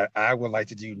what I would like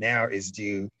to do now is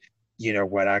do,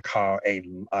 what I call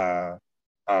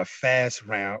a fast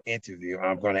round interview.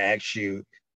 I'm going to ask you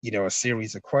a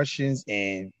series of questions,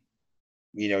 and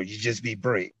you just be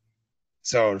brief.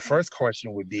 So the first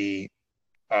question would be,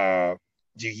 uh,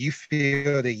 do you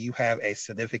feel that you have a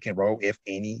significant role, if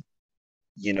any,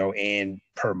 in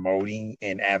promoting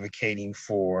and advocating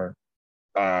for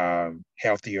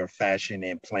healthier fashion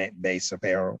and plant-based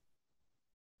apparel?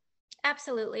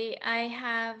 Absolutely.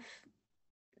 I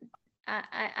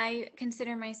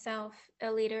consider myself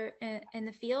a leader in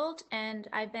the field, and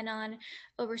I've been on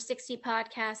over 60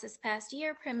 podcasts this past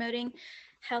year promoting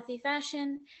healthy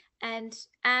fashion. And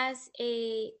as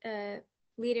a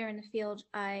leader in the field,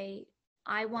 I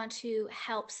want to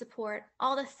help support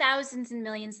all the thousands and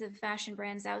millions of fashion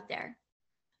brands out there.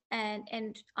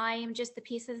 And I am just the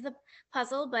piece of the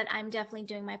puzzle, but I'm definitely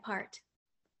doing my part.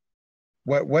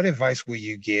 What advice will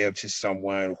you give to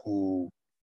someone who,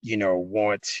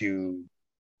 want to,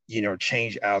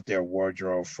 change out their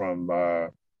wardrobe from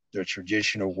the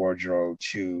traditional wardrobe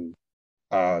to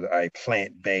a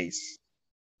plant-based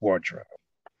wardrobe?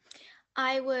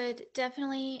 I would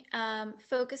definitely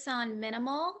focus on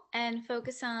minimal and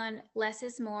focus on less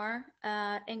is more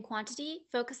in quantity.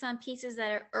 Focus on pieces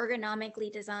that are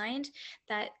ergonomically designed,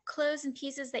 that clothes and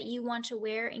pieces that you want to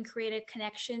wear and create a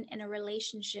connection and a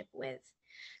relationship with.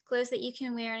 Clothes that you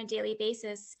can wear on a daily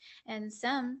basis. And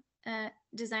some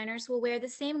designers will wear the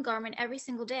same garment every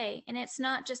single day. And it's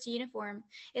not just a uniform,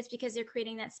 it's because they're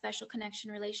creating that special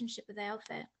connection relationship with the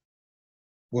outfit.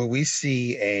 Will we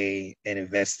see an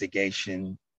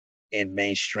investigation in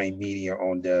mainstream media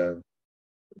on the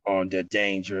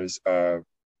dangers of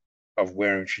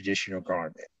wearing traditional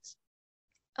garments?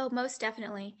 Oh, most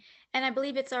definitely. And I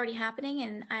believe it's already happening.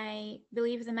 And I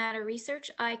believe as a matter of research,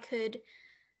 I could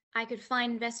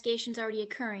find investigations already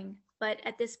occurring. But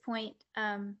at this point,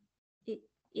 it,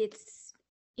 it's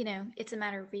it's a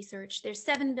matter of research. There's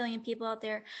 7 billion people out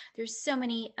there. There's so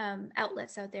many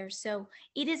outlets out there. So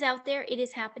it is out there. It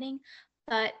is happening.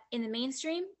 But in the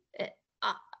mainstream, uh,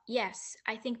 uh, yes,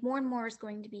 I think more and more is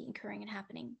going to be occurring and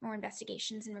happening. More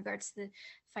investigations in regards to the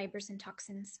fibers and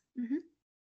toxins. Mm-hmm.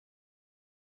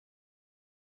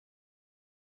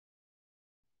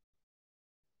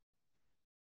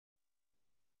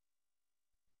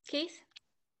 Keith?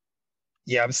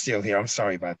 Yeah, I'm still here. I'm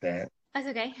sorry about that. That's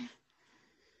okay.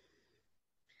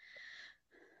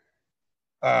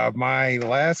 My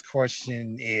last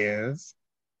question is,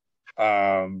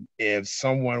 if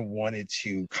someone wanted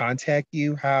to contact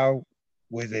you, how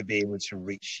would they be able to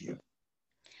reach you?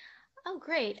 Oh,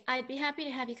 great. I'd be happy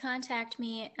to have you contact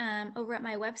me over at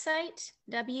my website,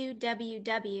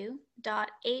 www.h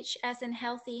as in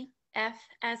healthy, f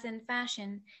as in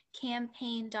fashion,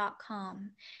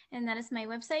 campaign.com. And that is my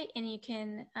website, and you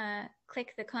can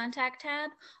click the contact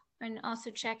tab and also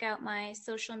check out my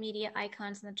social media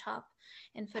icons in the top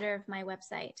and footer of my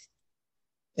website.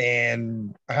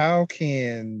 And how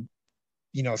can,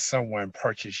 someone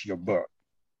purchase your book?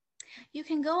 You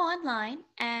can go online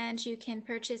and you can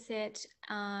purchase it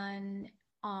on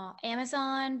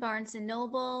Amazon, Barnes and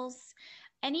Nobles,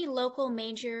 any local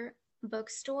major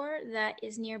bookstore that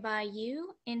is nearby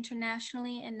you,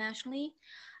 internationally and nationally.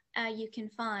 You can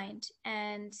find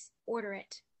and order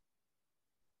it.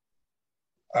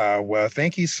 Well,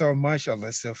 thank you so much,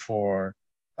 Alyssa, for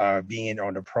being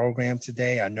on the program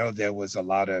today. I know there was a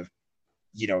lot of,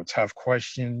 tough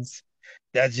questions.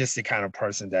 That's just the kind of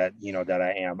person that, that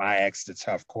I am. I ask the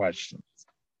tough questions.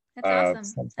 That's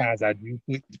awesome. Sometimes I do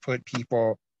put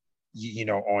people,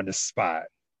 on the spot.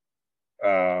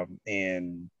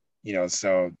 And,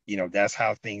 so, that's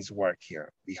how things work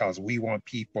here, because we want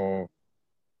people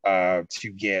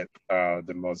to get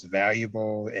the most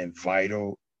valuable and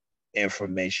vital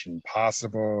information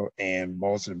possible. And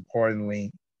most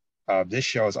importantly, this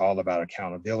show is all about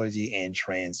accountability and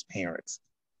transparency.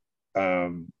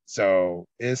 So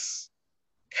it's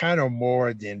kind of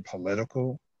more than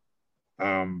political.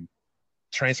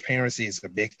 Transparency is a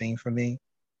big thing for me,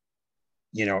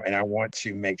 and I want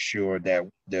to make sure that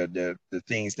the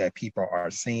things that people are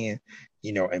seeing,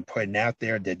 and putting out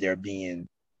there, that they're being,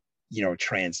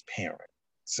 transparent.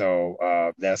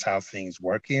 So that's how things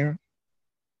work here.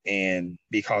 And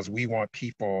because we want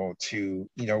people to,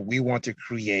 we want to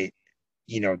create,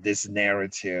 this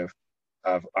narrative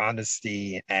of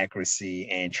honesty, accuracy,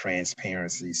 and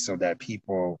transparency, so that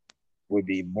people would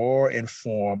be more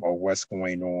informed of what's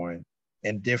going on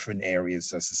in different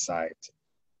areas of society.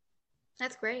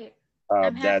 That's great.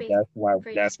 I'm happy.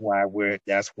 That's why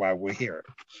we're here.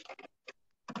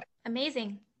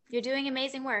 Amazing. You're doing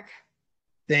amazing work.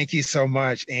 Thank you so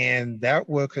much. And that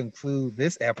will conclude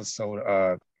this episode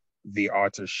of the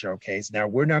Author Showcase. Now,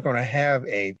 we're not going to have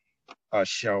a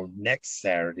show next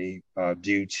Saturday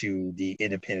due to the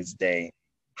Independence Day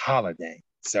holiday.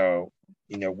 So,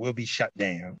 we'll be shut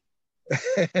down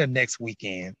next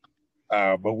weekend.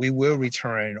 But we will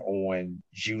return on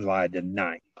July the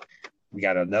 9th. We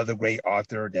got another great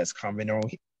author that's coming on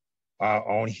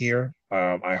here.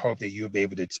 I hope that you'll be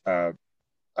able to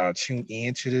tune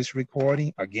in to this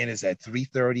recording. Again, it's at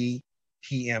 3:30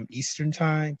 p.m. Eastern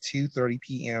Time, 2:30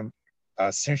 p.m.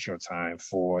 Central Time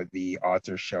for the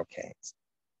Author Showcase.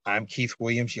 I'm Keith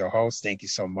Williams, your host. Thank you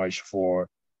so much for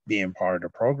being part of the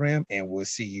program, and we'll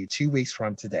see you 2 weeks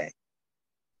from today.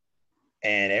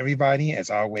 And everybody, as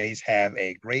always, have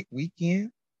a great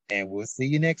weekend, and we'll see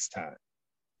you next time.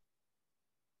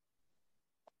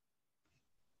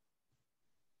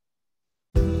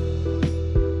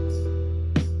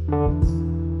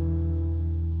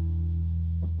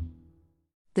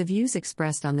 The views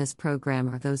expressed on this program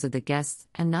are those of the guests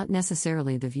and not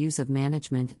necessarily the views of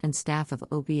management and staff of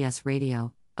OBS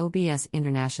Radio, OBS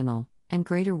International, and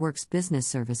Greater Works Business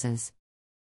Services.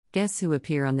 Guests who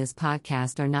appear on this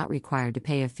podcast are not required to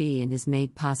pay a fee and is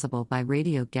made possible by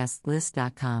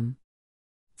RadioGuestList.com.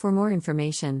 For more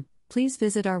information, please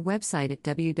visit our website at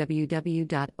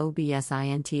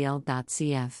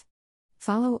www.obsintl.cf.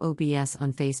 Follow OBS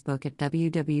on Facebook at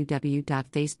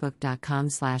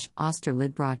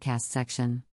www.facebook.com/Austerlid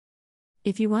section.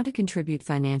 If you want to contribute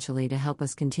financially to help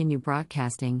us continue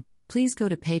broadcasting, please go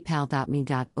to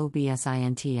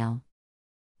paypal.me/obsintl.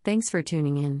 Thanks for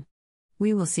tuning in.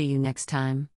 We will see you next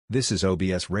time. This is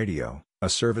OBS Radio, a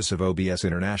service of OBS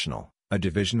International, a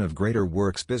division of Greater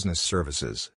Works Business Services.